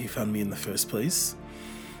I'm sure he found me in the first place,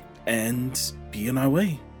 and be on our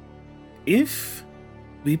way. If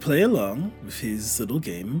we play along with his little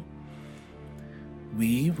game,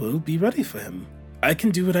 we will be ready for him. I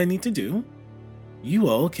can do what I need to do. You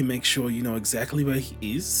all can make sure you know exactly where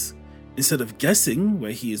he is, instead of guessing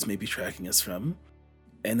where he is maybe tracking us from,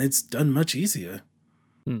 and it's done much easier.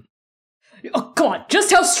 Oh, come on,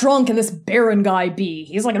 just how strong can this Baron guy be?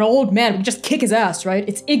 He's like an old man, we just kick his ass, right?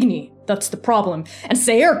 It's Igni that's the problem, and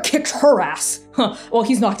Sayer kicked her ass. Huh. Well,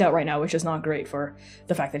 he's knocked out right now, which is not great for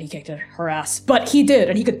the fact that he kicked her ass, but he did,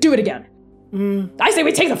 and he could do it again. I say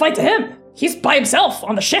we take the fight to him! He's by himself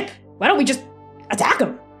on the ship! Why don't we just attack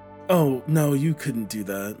him? Oh, no, you couldn't do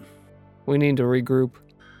that. We need to regroup.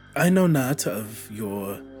 I know not of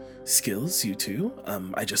your skills, you two.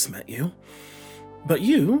 I just met you. But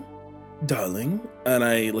you, darling, and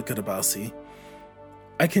I look at Abasi,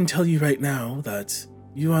 I can tell you right now that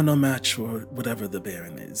you are no match for whatever the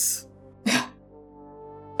Baron is.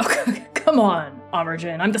 Okay, come on,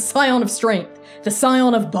 Amergen. I'm the scion of strength, the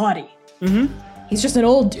scion of body. He's just an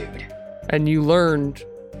old dude. And you learned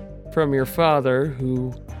from your father,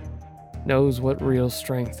 who knows what real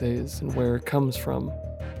strength is and where it comes from.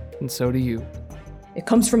 And so do you. It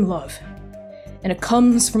comes from love. And it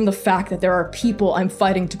comes from the fact that there are people I'm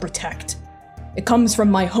fighting to protect. It comes from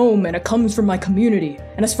my home, and it comes from my community.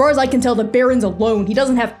 And as far as I can tell, the Baron's alone. He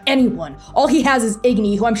doesn't have anyone. All he has is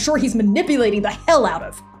Igni, who I'm sure he's manipulating the hell out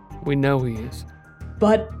of. We know he is.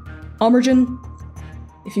 But, Amergen,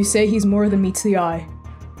 if you say he's more than meets the eye,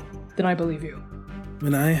 then I believe you.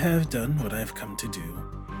 When I have done what I've come to do,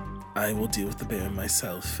 I will deal with the Baron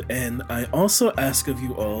myself. And I also ask of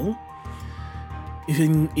you all, if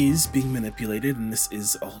it is being manipulated and this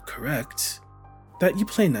is all correct, that you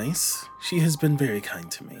play nice. She has been very kind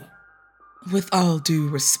to me. With all due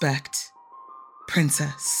respect,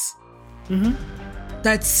 Princess.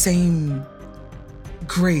 That same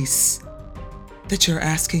grace that you're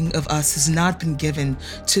asking of us has not been given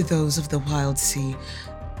to those of the Wild Sea.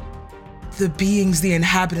 The beings, the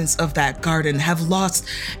inhabitants of that garden have lost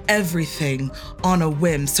everything on a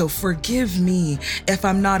whim. So forgive me if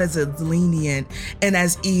I'm not as lenient and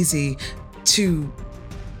as easy to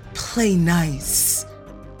play nice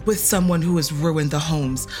with someone who has ruined the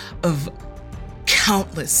homes of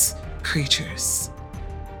countless creatures.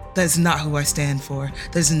 That's not who I stand for.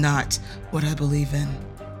 That's not what I believe in.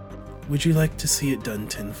 Would you like to see it done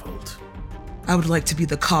tenfold? I would like to be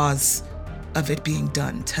the cause of it being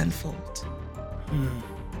done tenfold.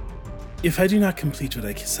 If I do not complete what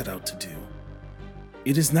I set out to do,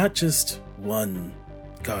 it is not just one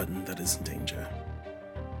garden that is in danger.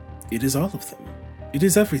 It is all of them. It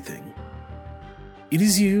is everything. It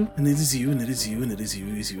is you, and it is you, and it is you, and it is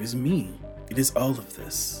you, as you is me. It is all of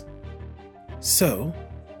this. So,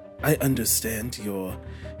 I understand your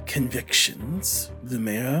convictions,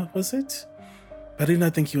 Lumera, was it? But I do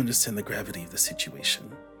not think you understand the gravity of the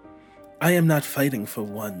situation. I am not fighting for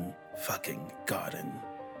one fucking garden.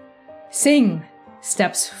 Sing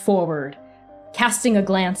steps forward, casting a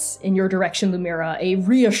glance in your direction, Lumira, a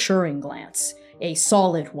reassuring glance, a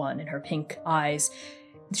solid one in her pink eyes.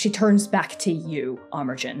 She turns back to you,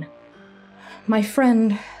 Amerjin. My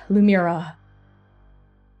friend, Lumira,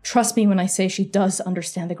 trust me when I say she does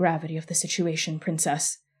understand the gravity of the situation,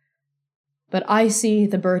 Princess. But I see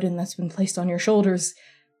the burden that's been placed on your shoulders.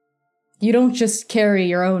 You don't just carry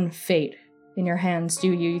your own fate in your hands,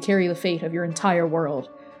 do you? You carry the fate of your entire world.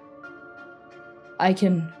 I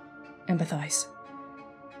can empathize.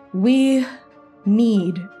 We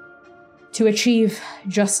need to achieve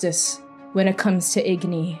justice when it comes to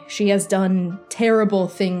Igni. She has done terrible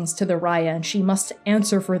things to the Raya, and she must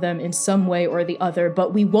answer for them in some way or the other,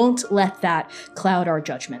 but we won't let that cloud our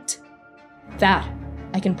judgment. That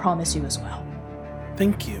I can promise you as well.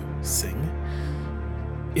 Thank you, Sing.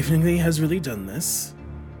 If Igni has really done this,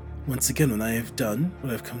 once again, when I have done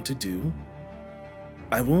what I've come to do,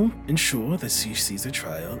 I will ensure that she sees her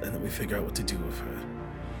trial and that we figure out what to do with her.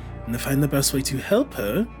 And to find the best way to help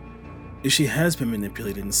her if she has been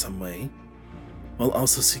manipulated in some way, while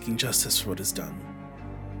also seeking justice for what is done.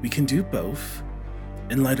 We can do both,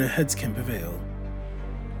 and lighter heads can prevail.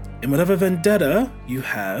 In whatever vendetta you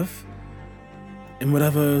have, in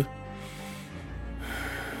whatever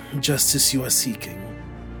justice you are seeking,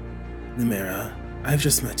 Lumera, I've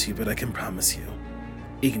just met you, but I can promise you,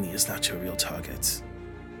 Igni is not your real target.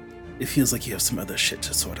 It feels like you have some other shit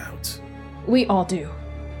to sort out. We all do.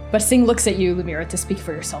 But Sing looks at you, Lumira, to speak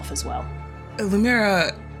for yourself as well.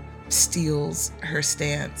 Lumira steals her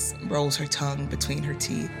stance, rolls her tongue between her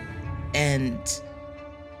teeth, and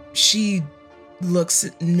she looks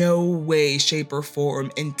no way, shape, or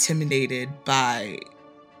form intimidated by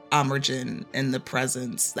Amerjin and the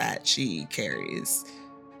presence that she carries.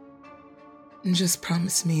 Just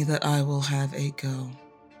promise me that I will have a go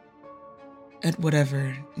at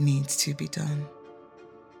whatever needs to be done.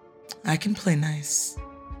 I can play nice.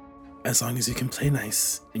 As long as you can play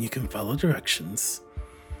nice and you can follow directions,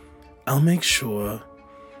 I'll make sure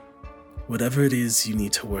whatever it is you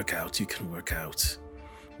need to work out, you can work out.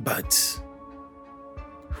 But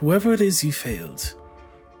whoever it is you failed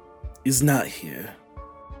is not here.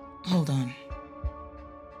 Hold on.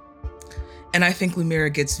 And I think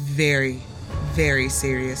Lumira gets very, very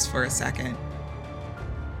serious for a second.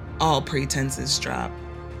 All pretenses drop.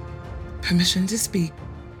 Permission to speak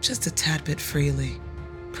just a tad bit freely,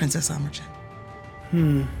 Princess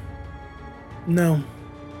Amerjin. No.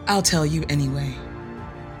 I'll tell you anyway.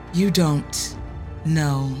 You don't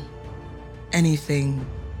know anything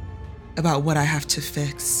about what I have to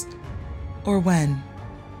fix or when.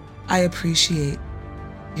 I appreciate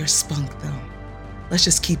your spunk, though. Let's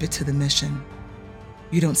just keep it to the mission.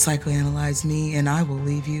 You don't psychoanalyze me, and I will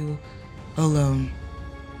leave you alone.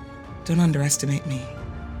 Don't underestimate me,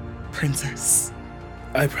 Princess.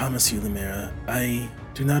 I promise you, Lumira, I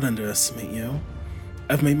do not underestimate you.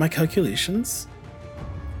 I've made my calculations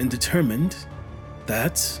and determined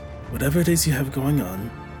that whatever it is you have going on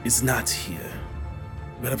is not here.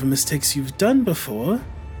 Whatever mistakes you've done before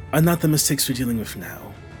are not the mistakes we're dealing with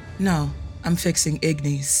now. No, I'm fixing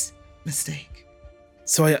Igni's mistake.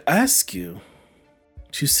 So I ask you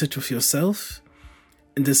to sit with yourself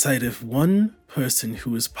and decide if one person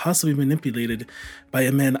who was possibly manipulated by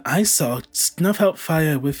a man I saw snuff out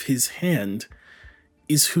fire with his hand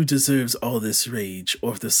is who deserves all this rage,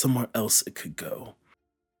 or if there's somewhere else it could go.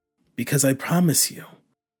 Because I promise you,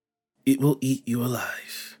 it will eat you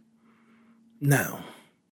alive. Now,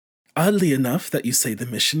 oddly enough that you say the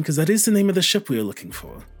mission, because that is the name of the ship we are looking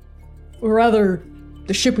for. Or rather,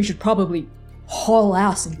 the ship we should probably haul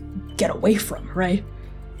ass and get away from, right?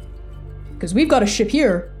 Because we've got a ship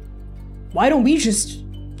here. Why don't we just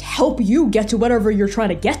help you get to whatever you're trying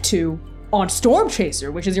to get to on Storm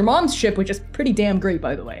Chaser, which is your mom's ship, which is pretty damn great,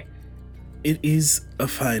 by the way. It is a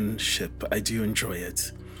fine ship. I do enjoy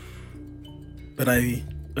it. But I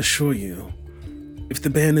assure you, if the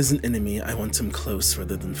band is an enemy, I want him close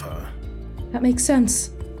rather than far. That makes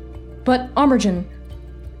sense. But, Amergen,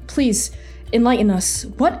 please, enlighten us.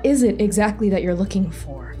 What is it exactly that you're looking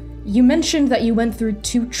for? You mentioned that you went through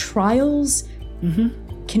 2 trials.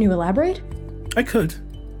 Mm-hmm. Can you elaborate? I could.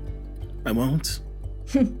 I won't.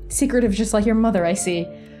 Secretive just like your mother, I see.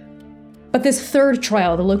 But this 3rd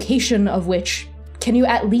trial, the location of which, can you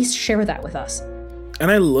at least share that with us?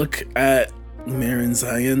 And I look at Marin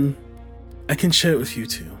Zion. I can share it with you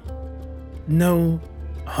two. No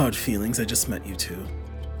hard feelings, I just met you two.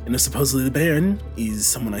 And if supposedly the Baron is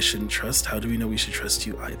someone I shouldn't trust, how do we know we should trust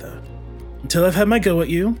you either? Until I've had my go at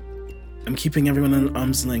you, I'm keeping everyone at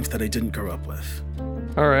arm's length that I didn't grow up with.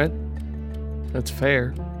 Alright. That's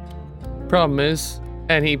fair. Problem is,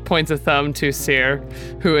 and he points a thumb to Seer,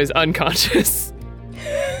 who is unconscious.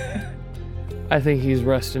 I think he's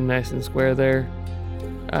resting nice and square there.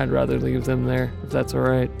 I'd rather leave them there, if that's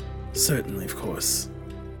alright. Certainly, of course.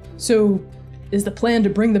 So, is the plan to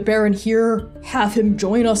bring the Baron here, have him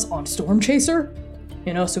join us on Storm Chaser?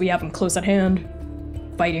 You know, so we have him close at hand,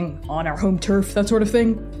 fighting on our home turf, that sort of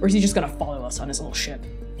thing? Or is he just gonna follow us on his little ship?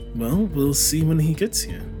 Well, we'll see when he gets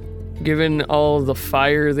here. Given all the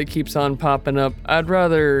fire that keeps on popping up, I'd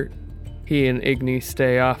rather he and Igni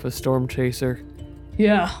stay off of Storm Chaser.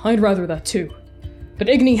 Yeah, I'd rather that too. But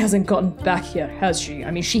Igni hasn't gotten back yet, has she? I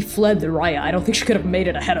mean, she fled the Raya. I don't think she could have made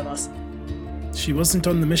it ahead of us. She wasn't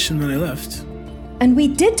on the mission when I left. And we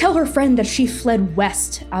did tell her friend that she fled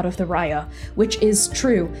west out of the Raya, which is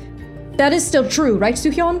true. That is still true, right,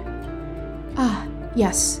 Suhyun? Ah,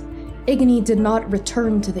 yes. Igni did not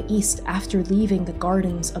return to the east after leaving the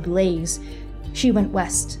gardens ablaze. She went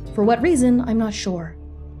west. For what reason, I'm not sure.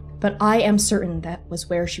 But I am certain that was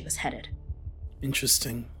where she was headed.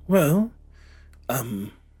 Interesting. Well,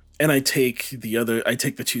 and I take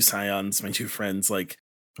the 2 scions, my 2 friends, like,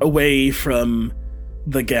 away from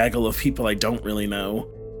the gaggle of people I don't really know.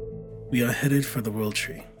 We are headed for the World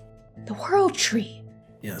Tree. The World Tree?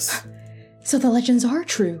 Yes. So the legends are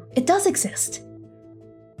true. It does exist.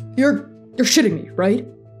 You're shitting me, right?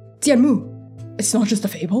 Tianmu, it's not just a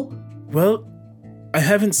fable? Well, I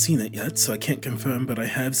haven't seen it yet, so I can't confirm, but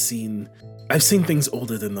I've seen things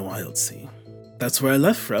older than the Wild Sea. That's where I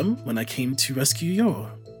left from when I came to rescue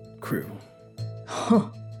your crew. Huh.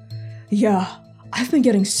 Yeah, I've been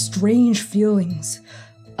getting strange feelings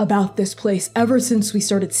about this place ever since we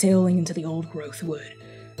started sailing into the old growth wood.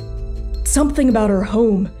 Something about our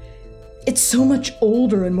home. It's so much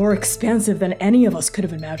older and more expansive than any of us could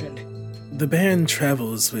have imagined. The band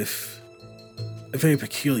travels with a very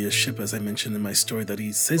peculiar ship, as I mentioned in my story, that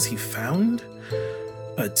he says he found,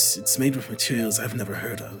 but it's made with materials I've never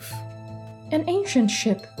heard of. An ancient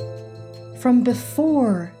ship from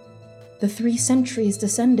before the 3 centuries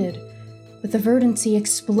descended, with the verdancy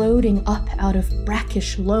exploding up out of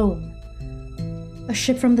brackish loam. A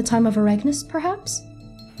ship from the time of Eregnus, perhaps?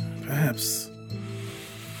 Perhaps.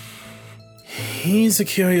 He's a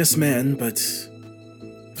curious man, but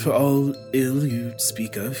for all ill you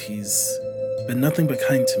speak of, he's been nothing but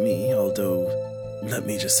kind to me, although, let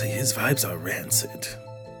me just say, his vibes are rancid.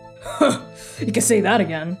 Huh, you can say that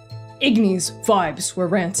again. Igni's vibes were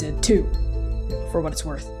rancid, too, for what it's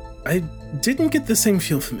worth. I didn't get the same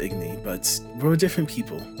feel from Igni, but we're different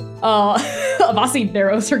people. Avasi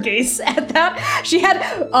narrows her gaze at that. She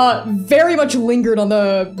had very much lingered on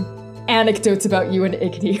the anecdotes about you and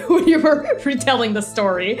Igni when you were retelling the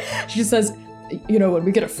story. She just says, you know, when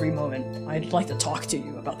we get a free moment, I'd like to talk to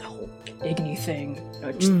you about the whole Igni thing. You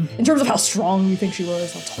know, just in terms of how strong you think she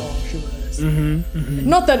was, how tall she was.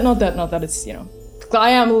 Not that it's, you know,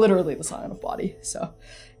 I am literally the scion of body, so,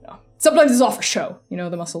 you know, sometimes it's all for show, you know,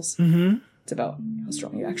 the muscles. It's about how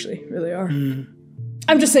strong you actually really are.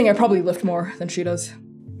 I'm just saying I probably lift more than she does.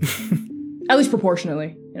 At least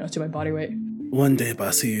proportionally, you know, to my body weight. One day,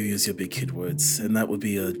 Bossy, you use your big kid words, and that would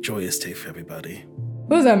be a joyous day for everybody.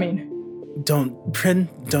 What does that mean? Don't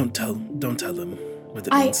tell them what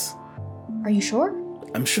it means. Are you sure?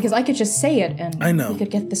 I'm sure. Because I could just say it and I know. we could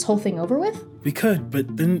get this whole thing over with? We could,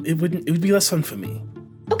 but then it would be less fun for me.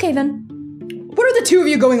 Okay, then. What are the 2 of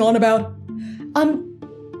you going on about?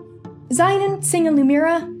 Zion, Sing, and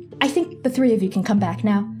Lumira, I think the 3 of you can come back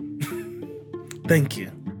now. Thank you.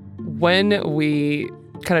 When we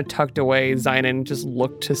kind of tucked away, Zynon just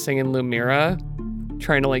looked to Sing and Lumira,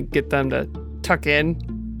 trying to like get them to tuck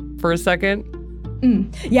in for a second.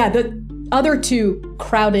 Yeah, the other two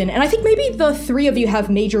crowd in, and I think maybe the three of you have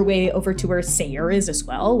made your way over to where Sayer is as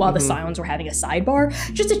well, while the Scions were having a sidebar,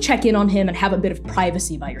 just to check in on him and have a bit of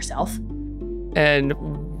privacy by yourself. And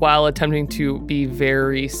while attempting to be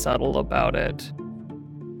very subtle about it,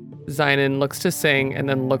 Zynon looks to Sing and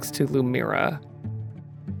then looks to Lumira.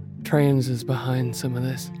 Trans is behind some of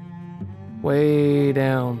this. Way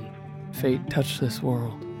down, fate touched this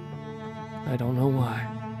world. I don't know why.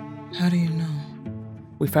 How do you know?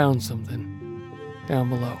 We found something down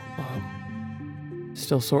below.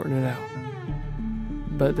 Still sorting it out.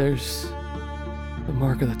 But there's the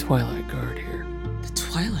mark of the Twilight Guard here. The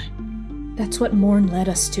Twilight? That's what Morn led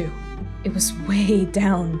us to. It was way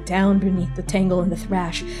down beneath the tangle and the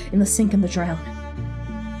thrash, in the sink and the drown.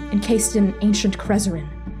 Encased in ancient Krezerin.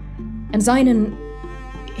 And Zynon,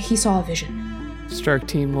 he saw a vision. Strike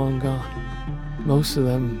team long gone. Most of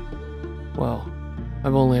them, well,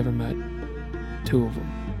 I've only ever met 2 of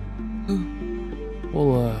them. Who?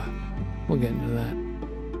 We'll get into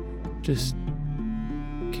that. Just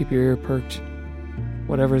keep your ear perked.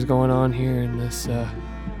 Whatever's going on here in this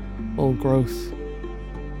old growth,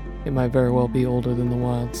 it might very well be older than the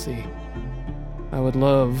Wild Sea. I would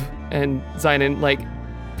love, and Zynon like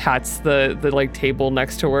pats the like table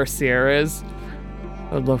next to where Sierra is.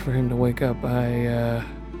 I would love for him to wake up. I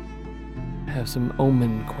have some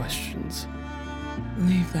omen questions.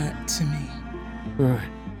 Leave that to me. Right.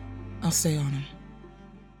 I'll stay on him.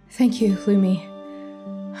 Thank you, Lumi.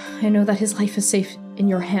 I know that his life is safe in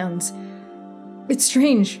your hands. It's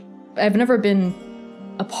strange. I've never been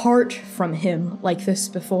apart from him like this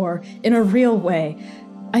before, in a real way.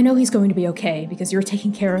 I know he's going to be okay because you're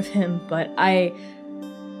taking care of him,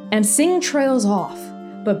 And Sing trails off,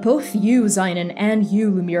 but both you, Zynon, and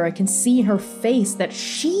you, Lumira, can see in her face that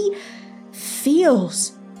she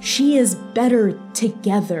feels she is better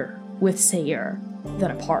together with Sayer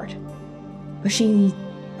than apart. But she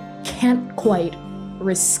can't quite,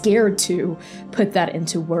 or is scared to, put that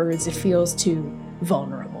into words. It feels too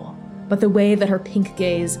vulnerable. But the way that her pink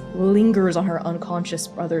gaze lingers on her unconscious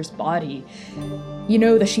brother's body, you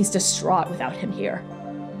know that she's distraught without him here,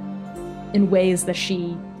 in ways that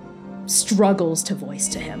she struggles to voice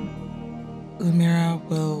to him. Lumira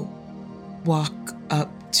will walk up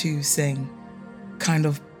to Sing, kind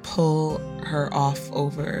of pull her off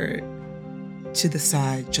over to the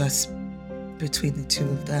side, just between the two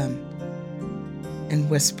of them, and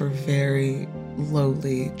whisper very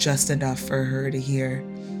lowly, just enough for her to hear.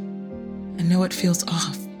 I know it feels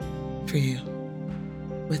off for you,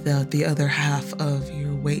 without the other half of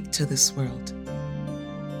your weight to this world,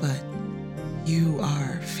 but you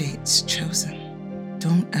are fate's chosen.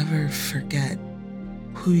 Don't ever forget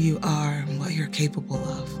who you are and what you're capable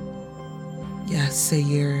of. Yes,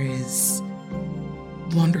 Sayer is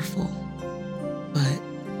wonderful, but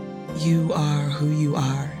you are who you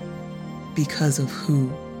are because of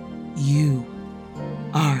who you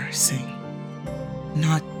are, Sing.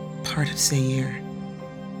 Not part of Sayer,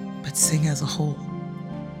 but Sing as a whole.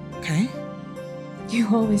 Okay? You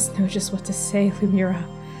always know just what to say, Lumira.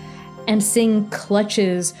 And Sing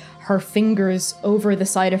clutches her fingers over the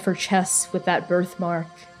side of her chest with that birthmark,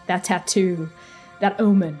 that tattoo, that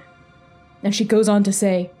omen. And she goes on to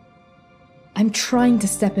say, I'm trying to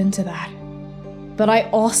step into that. But I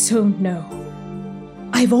also know,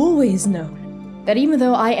 I've always known, that even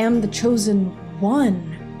though I am the chosen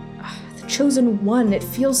one, it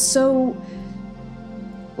feels so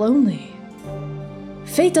lonely.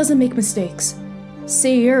 Fate doesn't make mistakes.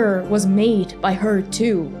 Sayer was made by her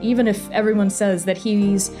too, even if everyone says that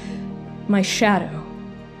he's my shadow.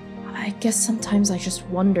 I guess sometimes I just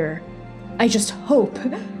wonder, I just hope,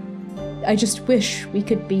 I just wish we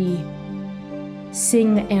could be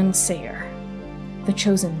Sing and Sayer, the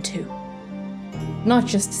chosen two. Not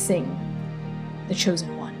just Sing, the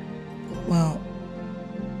chosen one. Well,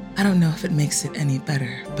 I don't know if it makes it any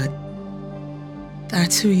better, but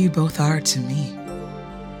that's who you both are to me.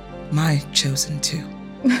 My chosen two.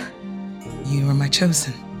 You are my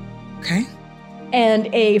chosen, okay? And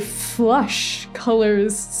a flush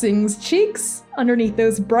colors Sing's cheeks underneath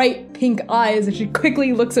those bright pink eyes as she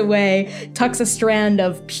quickly looks away, tucks a strand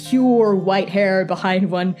of pure white hair behind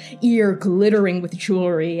one ear glittering with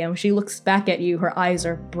jewelry, and when she looks back at you, her eyes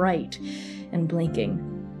are bright and blinking.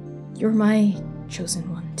 You're my chosen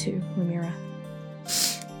one too, Lumira.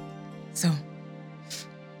 So,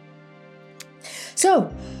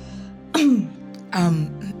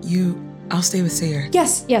 I'll stay with Sayer.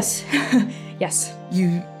 Yes. Yes.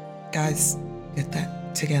 You guys get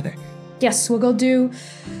that together. Yes, we'll go do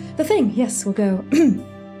the thing. Yes, we'll go.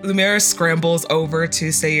 Lumira scrambles over to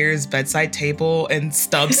Sayir's bedside table and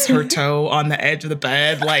stubs her toe on the edge of the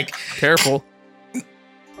bed, like, Careful.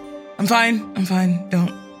 I'm fine.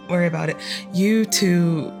 Don't worry about it. You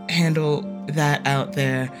two handle that out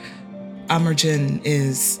there. Amerjin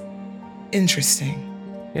is interesting.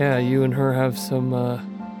 Yeah, you and her have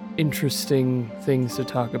some interesting things to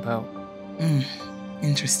talk about.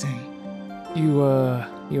 Interesting. You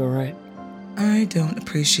alright? I don't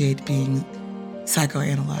appreciate being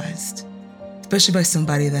psychoanalyzed, especially by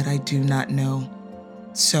somebody that I do not know.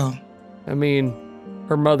 So, I mean,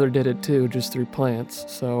 her mother did it too, just through plants,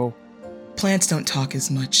 so... plants don't talk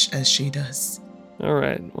as much as she does.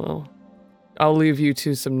 Alright, well, I'll leave you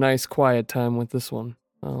to some nice quiet time with this one.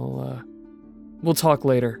 We'll talk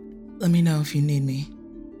later. Let me know if you need me.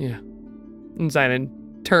 Yeah. And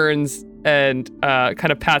Zynon turns and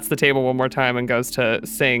kind of pats the table one more time and goes to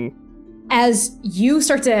Sing. As you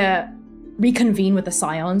start to reconvene with the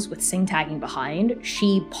Scions, with Sing tagging behind,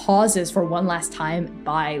 she pauses for one last time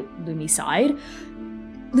by Lumi's side.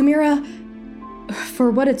 Lumira, for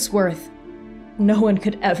what it's worth, no one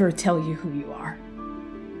could ever tell you who you are.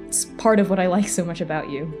 It's part of what I like so much about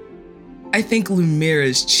you. I think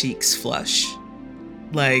Lumira's cheeks flush.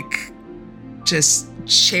 Like, just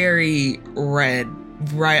cherry red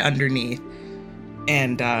right underneath.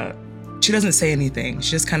 And she doesn't say anything.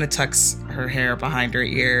 She just kind of tucks her hair behind her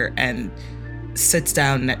ear and sits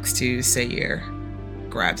down next to Sayir,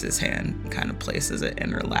 grabs his hand, kind of places it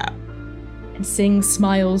in her lap. And Sing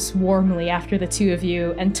smiles warmly after the two of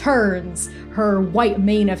you and turns, her white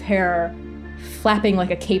mane of hair flapping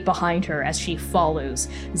like a cape behind her as she follows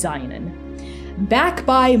Zynon. Back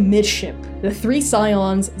by midship, the three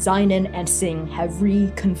Scions, Zynon and Sing, have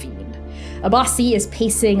reconvened. Abasi is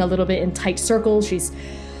pacing a little bit in tight circles.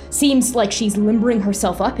 Seems like she's limbering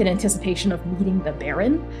herself up in anticipation of meeting the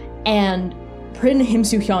Baron, and Prin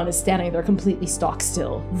Himsuhyun is standing there completely stock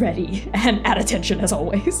still, ready and at attention as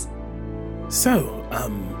always. So,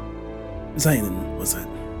 Zynon, was it?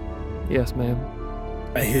 Yes, ma'am.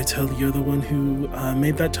 I hear tell you're the one who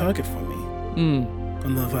made that target for me.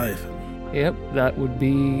 On the Leviathan. Yep, that would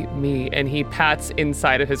be me. And he pats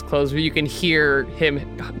inside of his clothes where you can hear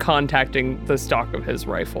him contacting the stock of his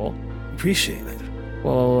rifle. Appreciate it.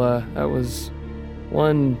 Well, that was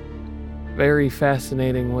one very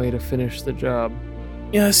fascinating way to finish the job.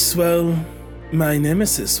 Yes, well, my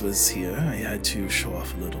nemesis was here. I had to show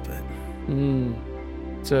off a little bit.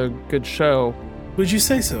 It's a good show. Would you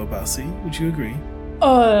say so, Abasi? Would you agree?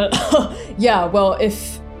 Yeah, well,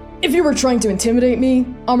 if you were trying to intimidate me,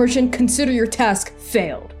 Amerjin, consider your task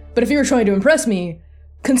failed. But if you were trying to impress me,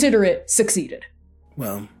 consider it succeeded.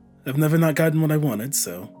 Well, I've never not gotten what I wanted,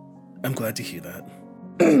 so I'm glad to hear that.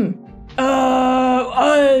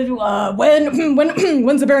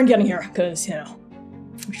 When's the Baron getting here? Because,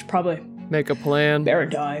 we should probably... Make a plan. Baron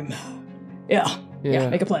time. Yeah,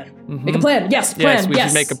 make a plan. Mm-hmm. Make a plan, yes, plan, yes. We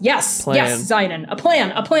should make a plan. Yes, Zynon, a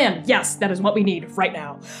plan, yes, that is what we need right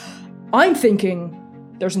now. I'm thinking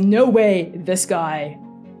there's no way this guy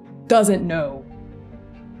doesn't know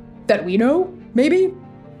that we know, maybe,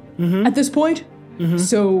 at this point.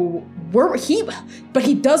 So but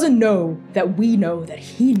he doesn't know that we know that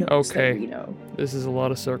he knows that we know. This is a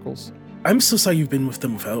lot of circles. I'm so sorry you've been with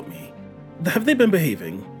them without me. Have they been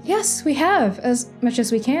behaving? Yes, we have, as much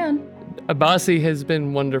as we can. Abasi has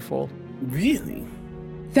been wonderful. Really?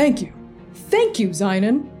 Thank you,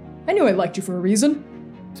 Zynon. I knew I liked you for a reason.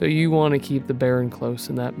 So you want to keep the Baron close,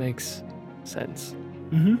 and that makes sense.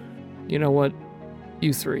 You know what?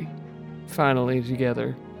 You three, finally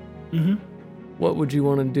together. What would you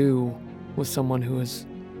want to do with someone who is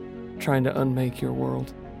trying to unmake your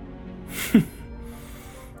world?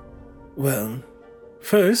 Well,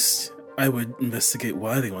 first, I would investigate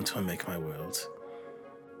why they want to unmake my world.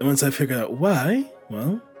 And once I figure out why,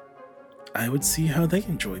 well, I would see how they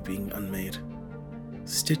enjoy being unmade.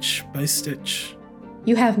 Stitch by stitch.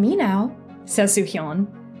 You have me now, says Suhyun.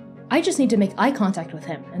 I just need to make eye contact with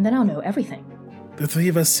him, and then I'll know everything. The three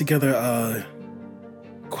of us together are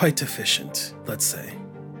quite efficient, let's say.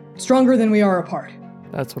 Stronger than we are apart.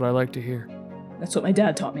 That's what I like to hear. That's what my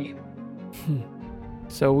dad taught me.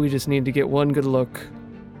 So we just need to get one good look.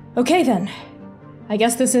 Okay then. I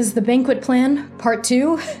guess this is the banquet plan, part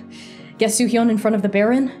 2. Get Suhyun in front of the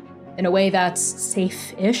Baron, in a way that's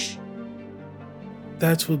safe-ish.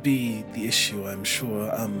 That will be the issue, I'm sure.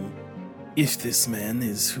 If this man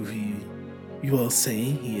is who you all say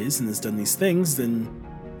he is and has done these things, then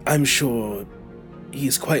I'm sure he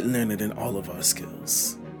is quite learned in all of our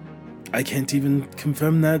skills. I can't even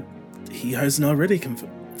confirm that he hasn't already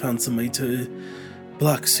found some way to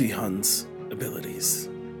block Suihan's abilities.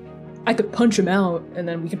 I could punch him out, and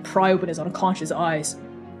then we could pry open his unconscious eyes.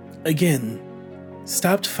 Again,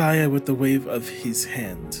 stopped fire with the wave of his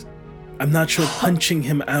hand. I'm not sure punching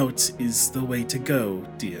him out is the way to go,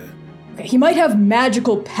 dear. Okay, he might have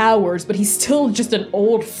magical powers, but he's still just an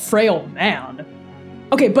old, frail man.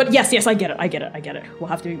 Okay, but yes, I get it. We'll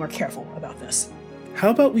have to be more careful about this. How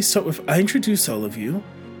about we start with I introduce all of you,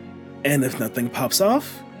 and if nothing pops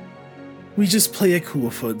off, we just play it cool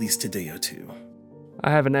for at least a day or two.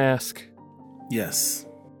 I have an ask. Yes.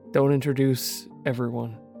 Don't introduce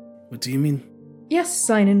everyone. What do you mean? Yes,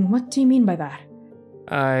 Sinan, what do you mean by that?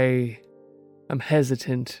 I am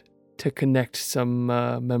hesitant to connect some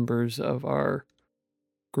members of our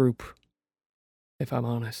group, if I'm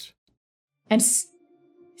honest. And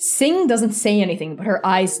Sing doesn't say anything, but her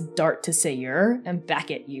eyes dart to Sayur and back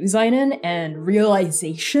at you, Sinan, and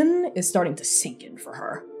realization is starting to sink in for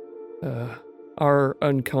her. Our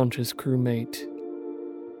unconscious crewmate.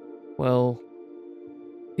 Well,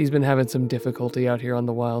 he's been having some difficulty out here on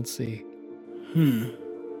the wild sea.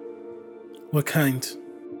 What kind?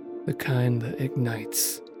 The kind that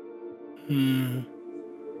ignites.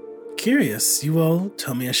 Curious. You all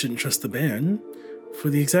tell me I shouldn't trust the Baron. For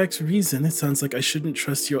the exact reason, it sounds like I shouldn't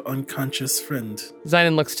trust your unconscious friend.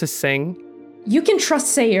 Zynon looks to Sing. You can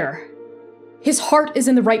trust Sayur. His heart is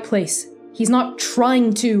in the right place. He's not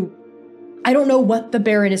trying to... I don't know what the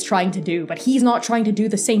Baron is trying to do, but he's not trying to do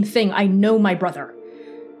the same thing. I know my brother.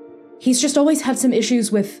 He's just always had some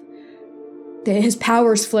issues with his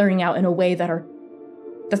powers flaring out in a way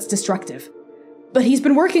that's destructive. But he's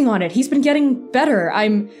been working on it. He's been getting better.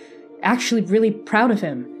 I'm actually really proud of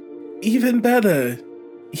him. Even better.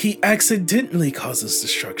 He accidentally causes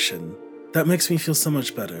destruction. That makes me feel so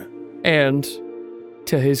much better. And,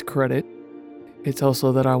 to his credit, it's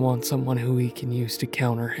also that I want someone who he can use to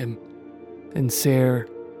counter him. And Sayur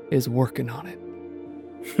is working on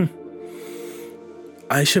it.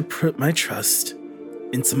 I should put my trust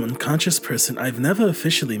in some unconscious person I've never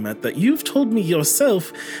officially met that you've told me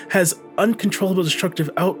yourself has uncontrollable destructive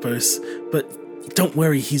outbursts, but don't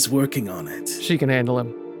worry, he's working on it. She can handle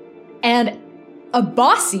him. And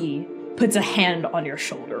Abasi puts a hand on your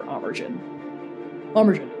shoulder, Amerjin.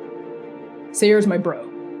 Amerjin, Sayur's my bro.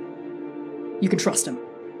 You can trust him.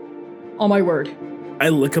 On my word. I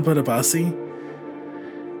look up at Abasi.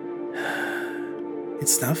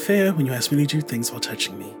 It's not fair when you ask me to do things while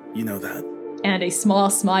touching me. You know that. And a small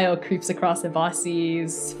smile creeps across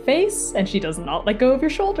Abasi's face, and she does not let go of your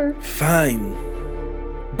shoulder. Fine.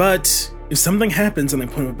 But if something happens and I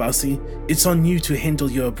point at Abasi, it's on you to handle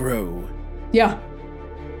your bro. Yeah.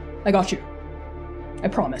 I got you. I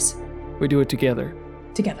promise. We do it together.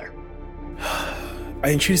 Together.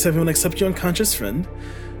 I introduce everyone except your unconscious friend.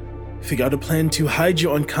 Figure out a plan to hide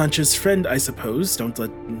your unconscious friend, I suppose. Don't let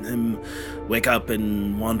him wake up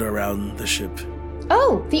and wander around the ship.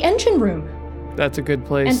 Oh, the engine room. That's a good And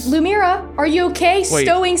place. Lumira, are you okay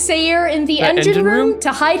stowing Sayur in the engine room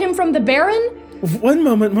to hide him from the Baron? One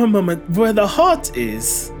moment. Where the heart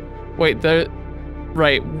is. Wait,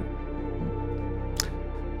 right.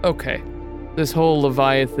 Okay. This whole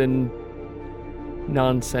Leviathan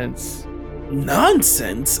nonsense.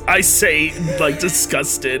 Nonsense? I say, like,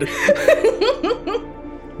 disgusted.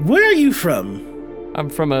 Where are you from? I'm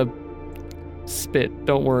from a spit.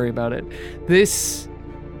 Don't worry about it.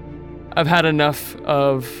 I've had enough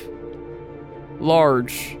of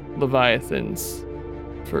large Leviathans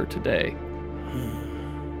for today.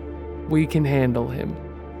 We can handle him.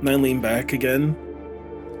 And I lean back again.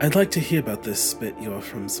 I'd like to hear about this spit you're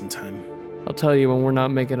from sometime. I'll tell you when we're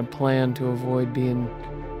not making a plan to avoid being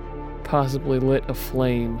possibly lit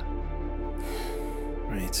aflame.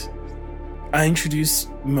 Right. I introduce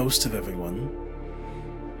most of everyone.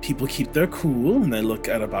 People keep their cool, and I look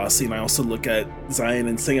at Abasi, and I also look at Zion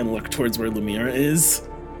and Sing and look towards where Lumira is.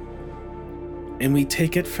 And we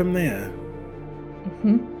take it from there.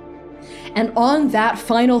 Mm-hmm. And on that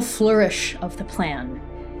final flourish of the plan,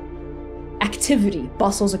 activity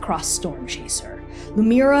bustles across Storm Chaser.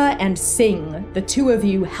 Lumira and Sing, the two of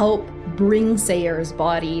you, help bring Sayur's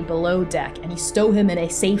body below deck, and you stow him in a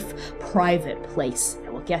safe, private place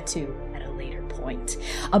that we'll get to at a later point.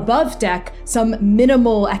 Above deck, some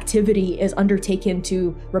minimal activity is undertaken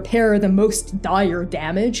to repair the most dire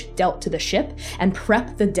damage dealt to the ship and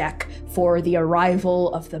prep the deck for the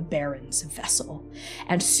arrival of the Baron's vessel.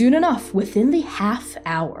 And soon enough, within the half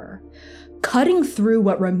hour, cutting through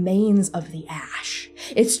what remains of the ash,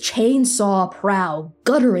 its chainsaw prow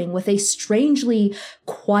guttering with a strangely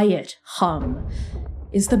quiet hum,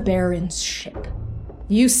 is the Baron's ship,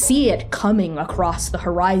 You see it coming across the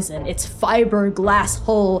horizon, its fiberglass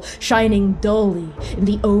hull shining dully in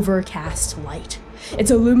the overcast light.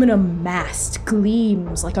 Its aluminum mast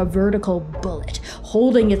gleams like a vertical bullet,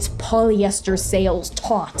 holding its polyester sails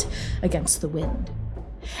taut against the wind.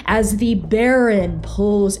 As the Baron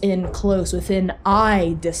pulls in close within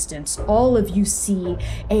eye distance, all of you see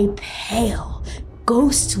a pale,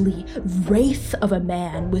 ghostly wraith of a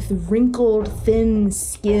man with wrinkled, thin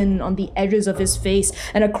skin on the edges of his face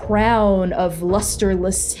and a crown of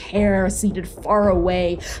lusterless hair seated far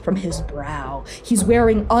away from his brow. He's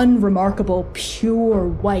wearing unremarkable, pure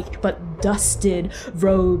white but dusted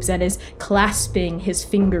robes and is clasping his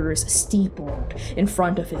fingers steepled in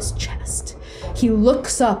front of his chest. He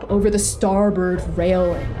looks up over the starboard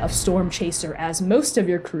railing of Storm Chaser as most of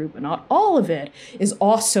your crew, but not all of it, is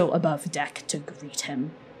also above deck to greet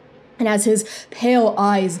him. And as his pale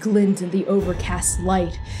eyes glint in the overcast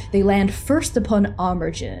light, they land first upon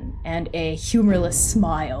Amerjin, and a humorless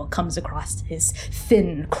smile comes across his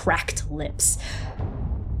thin, cracked lips.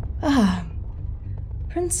 Ah,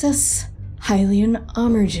 Princess Hylian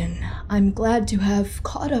Amerjin, I'm glad to have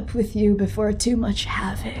caught up with you before too much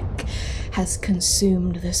havoc has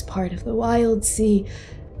consumed this part of the Wild Sea,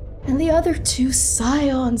 and the other two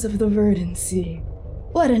scions of the Verdant Sea.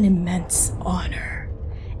 What an immense honor.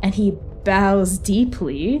 And he bows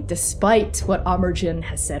deeply, despite what Amerjin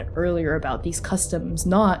has said earlier about these customs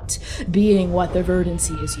not being what the Verdant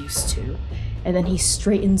Sea is used to. And then he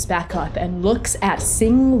straightens back up and looks at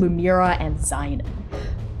Sing, Lumira, and Zynon.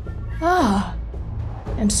 Ah,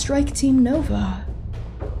 and Strike Team Nova.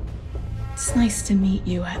 It's nice to meet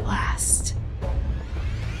you at last.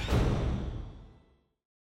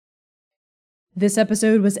 This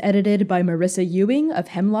episode was edited by Marissa Ewing of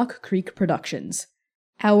Hemlock Creek Productions.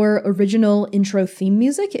 Our original intro theme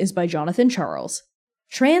music is by Jonathan Charles.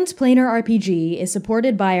 Transplanar RPG is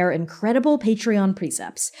supported by our incredible Patreon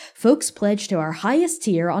precepts, folks pledged to our highest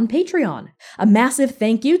tier on Patreon. A massive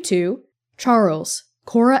thank you to Charles,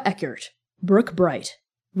 Cora Eckert, Brooke Bright,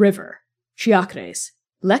 River, Chiacres,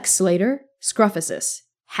 Lex Slater, Scruffusus,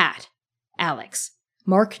 Hat, Alex,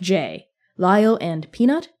 Mark J, Lyle and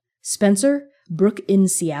Peanut, Spencer, Brooke in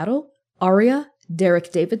Seattle, Aria,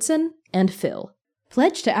 Derek Davidson, and Phil.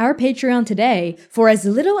 Pledge to our Patreon today for as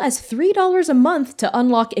little as $3 a month to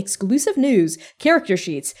unlock exclusive news, character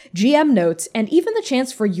sheets, GM notes, and even the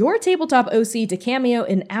chance for your tabletop OC to cameo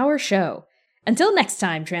in our show. Until next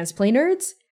time, Transplay Nerds,